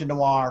Blanc de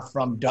Noir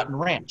from Dutton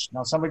Ranch.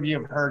 Now, some of you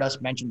have heard us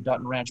mention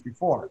Dutton Ranch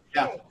before.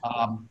 Yeah.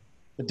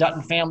 The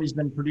Dutton family's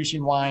been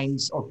producing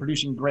wines or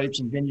producing grapes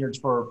and vineyards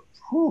for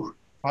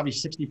probably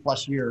 60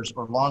 plus years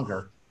or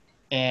longer.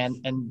 And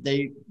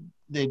they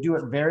do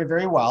it very,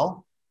 very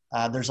well.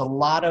 There's a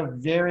lot of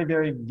very,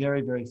 very,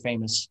 very, very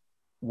famous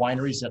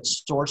wineries that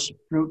source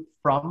fruit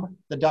from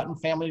the Dutton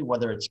family,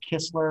 whether it's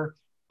Kistler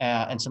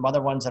and some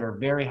other ones that are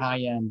very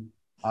high end.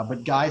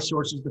 But Guy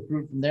sources the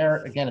fruit from there.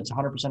 Again, it's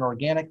 100%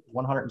 organic,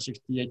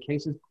 168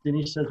 cases.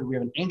 Denise says that we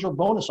have an angel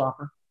bonus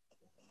offer.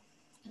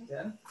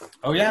 Yeah.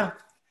 Oh, yeah.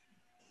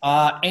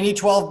 Any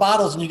 12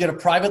 bottles and you get a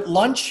private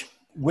lunch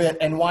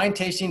and wine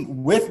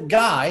tasting with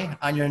Guy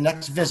on your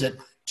next visit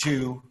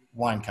to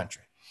Wine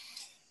Country.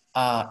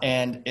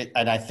 And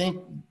I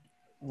think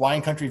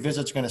Wine Country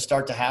visits going to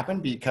start to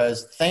happen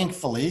because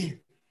thankfully,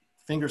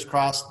 fingers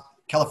crossed,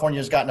 California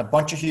has gotten a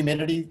bunch of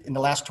humidity in the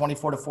last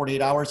 24 to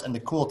 48 hours, and the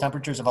cool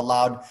temperatures have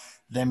allowed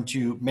them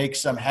to make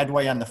some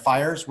headway on the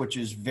fires, which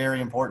is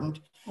very important.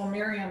 Well,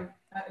 Miriam,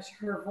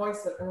 her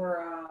voice,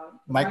 her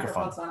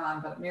microphone's not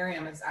on, but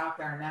Miriam is out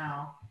there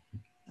now.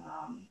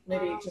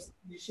 Maybe just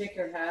you shake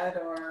your head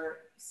or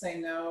say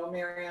no,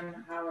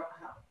 Miriam.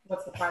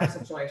 What's the fire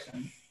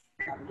situation?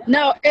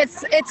 No,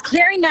 it's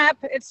clearing up.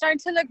 It's starting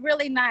to look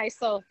really nice.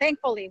 So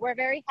thankfully, we're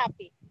very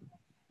happy.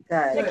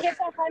 Good. The kids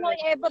are finally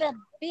able to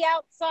be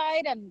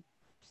outside and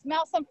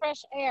smell some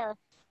fresh air.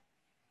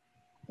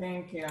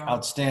 Thank you.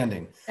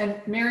 Outstanding.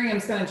 And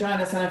Miriam's going to join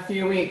us in a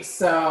few weeks.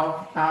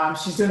 So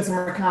she's doing some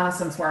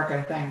reconnaissance work,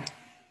 I think.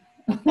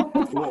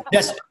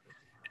 Yes.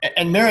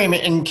 And Miriam,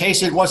 in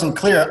case it wasn't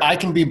clear, I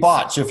can be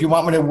bought. So if you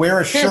want me to wear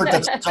a shirt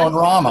that's its own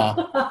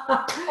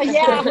Rama.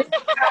 Yeah.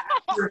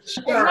 For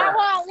sure. Now,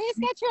 well, at least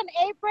get you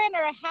an apron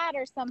or a hat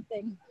or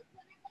something.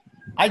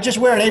 I just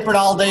wear an apron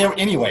all day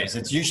anyways.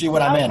 It's usually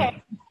what I'm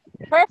in.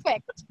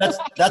 Perfect.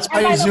 That's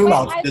my Zoom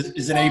out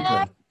is an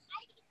apron.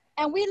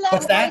 And we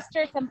love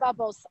oysters and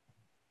bubbles.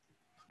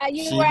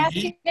 You were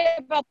asking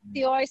about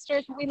the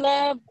oysters. We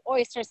love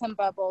oysters and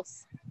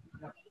bubbles.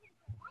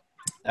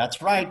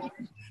 That's right.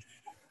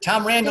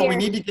 Tom Randall, we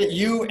need to get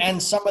you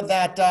and some of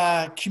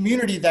that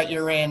community that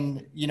you're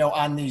in,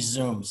 on these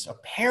Zooms.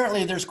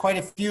 Apparently, there's quite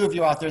a few of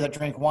you out there that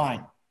drink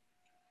wine.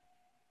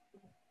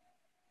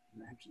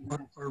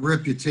 Our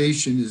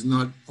reputation is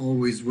not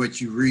always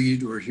what you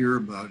read or hear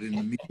about in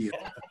the media.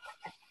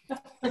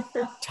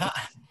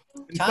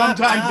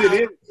 Sometimes it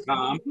is,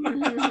 Tom.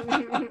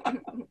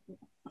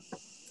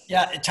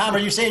 Yeah, Tom, are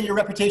you saying your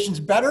reputation's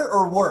better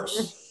or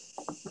worse?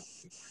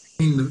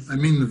 I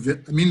mean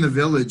the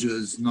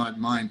villages, not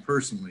mine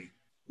personally.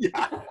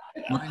 Yeah.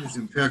 Mine is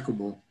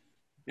impeccable.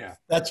 Yeah.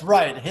 That's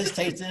right. His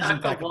taste is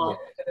impeccable.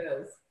 It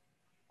is.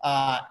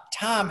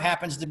 Tom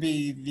happens to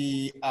be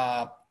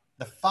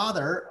the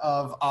father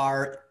of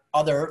our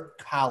other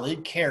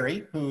colleague,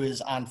 Carrie, who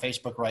is on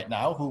Facebook right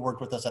now, who worked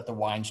with us at the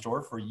wine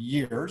store for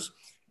years,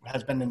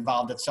 has been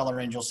involved at Cellar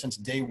Angels since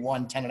day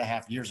one, 10 and a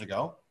half years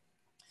ago.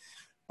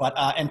 But,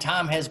 and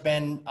Tom has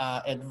been,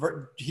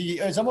 he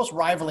is almost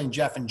rivaling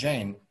Jeff and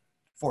Jane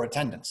for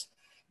attendance,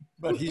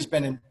 but he's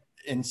been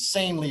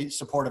insanely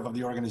supportive of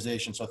the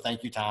organization. So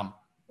thank you, Tom.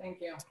 Thank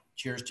you.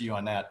 Cheers to you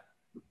on that.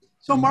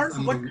 So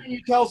Martin, what can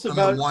you tell us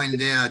about? I'm the wine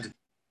dad.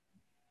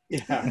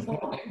 Yeah.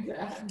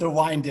 The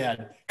wine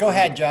dad. Go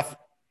ahead, Jeff.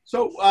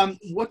 So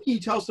what can you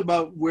tell us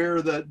about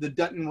where the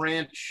Dutton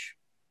Ranch,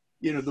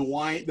 the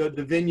wine,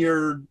 the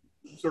vineyard,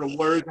 sort of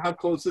how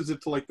close is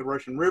it to like the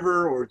Russian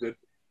River, or is it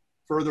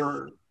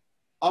further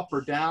up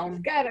or down?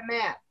 He's got a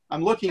map.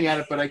 I'm looking at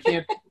it, but I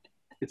can't.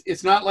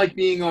 It's not like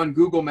being on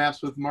Google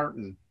Maps with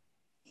Martin.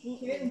 He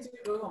didn't do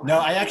Google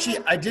Maps.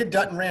 No, I did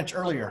Dutton Ranch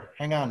earlier.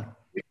 Hang on.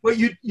 Well,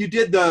 you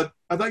did I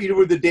thought you knew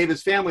where the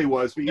Davis family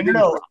was, but you didn't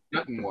know where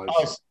Dutton was.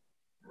 Oh.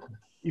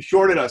 You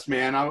shorted us,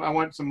 man. I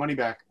want some money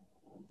back.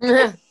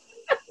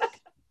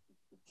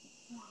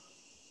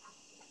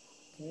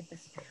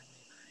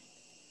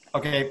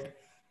 Okay,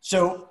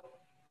 so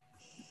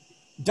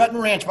Dutton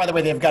Ranch, by the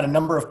way, they've got a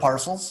number of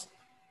parcels,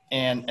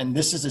 and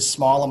this is a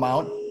small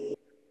amount.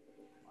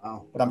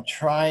 Wow. But I'm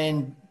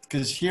trying,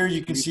 because here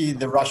you can see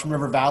the Russian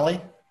River Valley.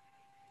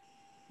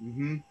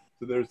 Mm-hmm.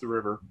 So there's the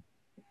river.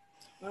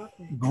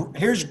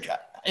 Here's,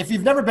 if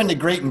you've never been to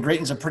Grayton,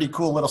 Grayton's a pretty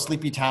cool little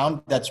sleepy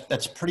town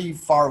that's pretty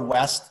far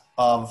west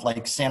of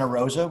like Santa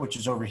Rosa, which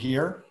is over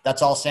here.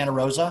 That's all Santa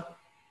Rosa.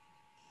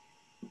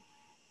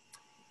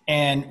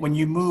 And when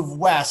you move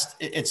west,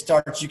 it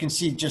starts, you can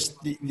see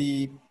just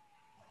the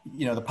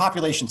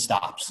population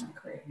stops.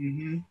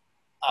 Mm-hmm.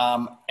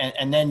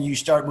 And then you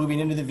start moving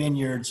into the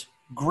vineyards.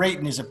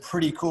 Grayton is a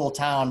pretty cool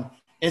town.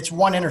 It's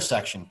one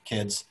intersection,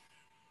 kids,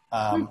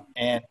 and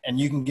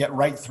you can get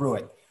right through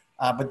it.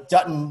 But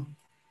Dutton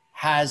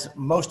has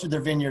most of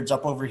their vineyards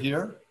up over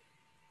here.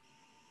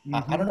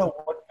 I don't know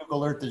what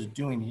Google Earth is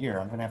doing here.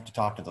 I'm going to have to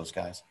talk to those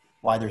guys.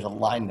 Why there's a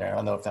line there. I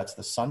don't know if that's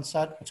the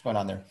sunset. What's going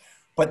on there?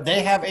 But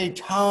they have a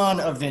ton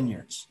of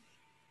vineyards.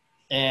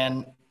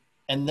 And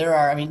there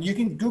are, I mean, you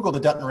can Google the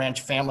Dutton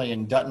Ranch family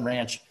and Dutton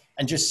Ranch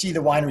and just see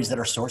the wineries that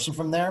are sourcing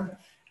from there.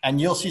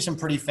 And you'll see some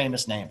pretty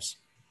famous names.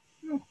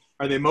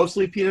 Are they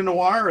mostly Pinot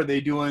Noir? Or are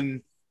they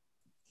doing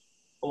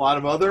a lot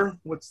of other?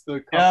 What's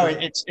the? No,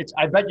 it's.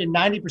 I bet you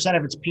 90%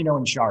 of it's Pinot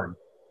and Chard.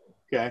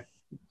 Okay,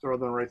 throw it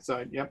on the right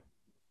side. Yep.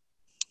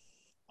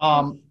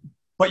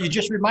 But you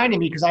just reminded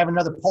me because I have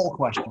another poll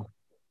question.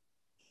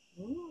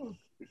 Ooh.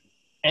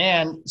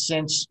 And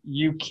since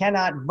you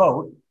cannot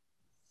vote,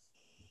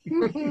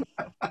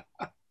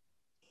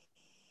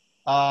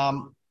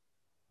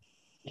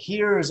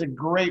 here is a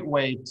great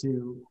way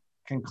to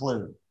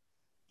conclude.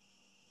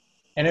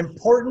 An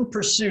important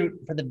pursuit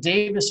for the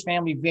Davis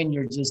family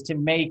vineyards is to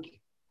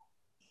make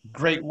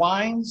great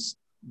wines,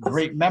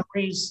 great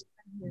memories,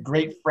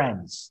 great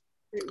friends.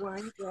 Great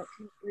wine, great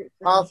friends.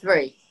 All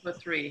three. The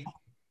three.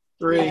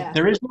 Yeah.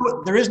 There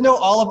is no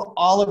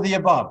all of the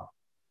above.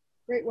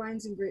 Great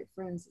wines and great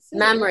friends.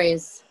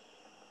 Memories.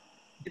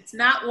 It's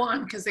not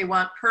one because they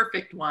want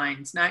perfect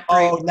wines, not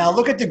great. Oh, now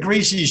look at the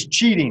Greasies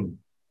cheating.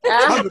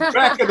 On the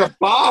back of the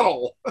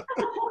bottle.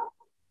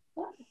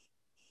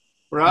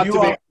 We're out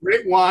to make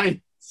great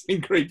wine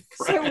and great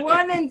friends. So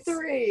 1 and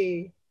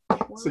 3.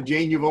 So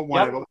Jane, you vote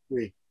 1, I vote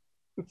 3.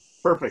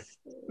 Perfect.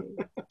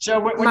 So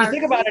when you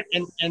think about it,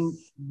 and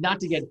not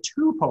to get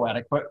too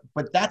poetic,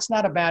 but that's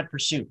not a bad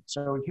pursuit.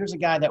 So here's a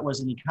guy that was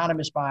an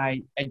economist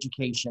by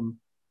education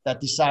that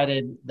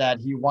decided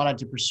that he wanted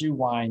to pursue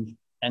wine,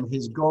 and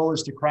his goal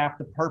is to craft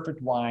the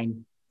perfect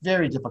wine.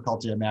 Very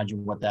difficult to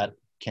imagine what that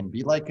can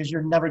be like because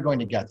you're never going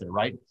to get there,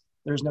 right?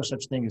 There's no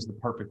such thing as the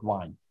perfect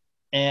wine.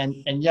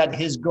 And yet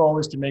his goal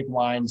is to make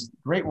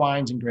great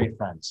wines and great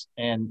friends.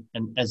 And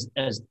as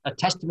a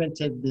testament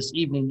to this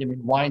evening, I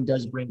mean, wine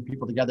does bring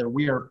people together.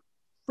 We are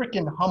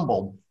freaking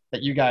humbled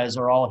that you guys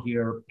are all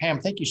here.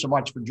 Pam, thank you so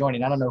much for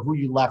joining. I don't know who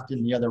you left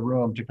in the other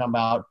room to come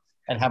out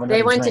and have another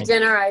They went drink. to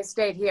dinner. I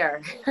stayed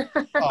here.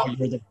 Oh,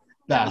 you're the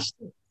best.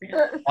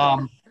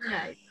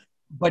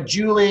 But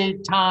Julie,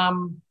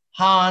 Tom,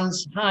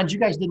 Hans, you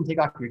guys didn't take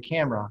off your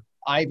camera.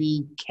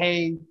 Ivy,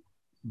 Kay,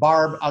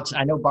 Barb,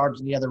 I know Barb's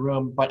in the other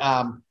room, but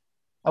I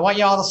want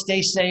you all to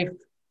stay safe,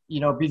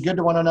 be good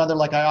to one another,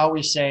 like I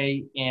always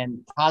say, and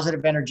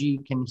positive energy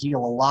can heal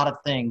a lot of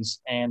things.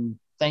 And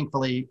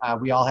thankfully,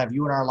 we all have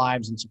you in our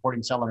lives and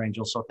supporting Cellar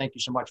Angels. So thank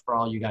you so much for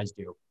all you guys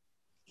do.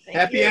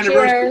 Happy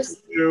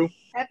anniversary.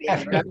 Happy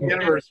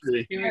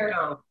anniversary. Here we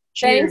go.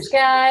 Thanks,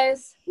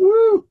 guys.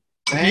 Woo.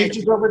 Thanks.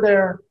 Beach is over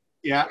there.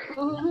 Yeah.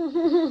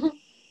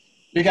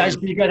 You guys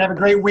be good. Have a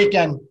great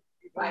weekend.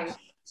 Bye.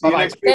 See you next week.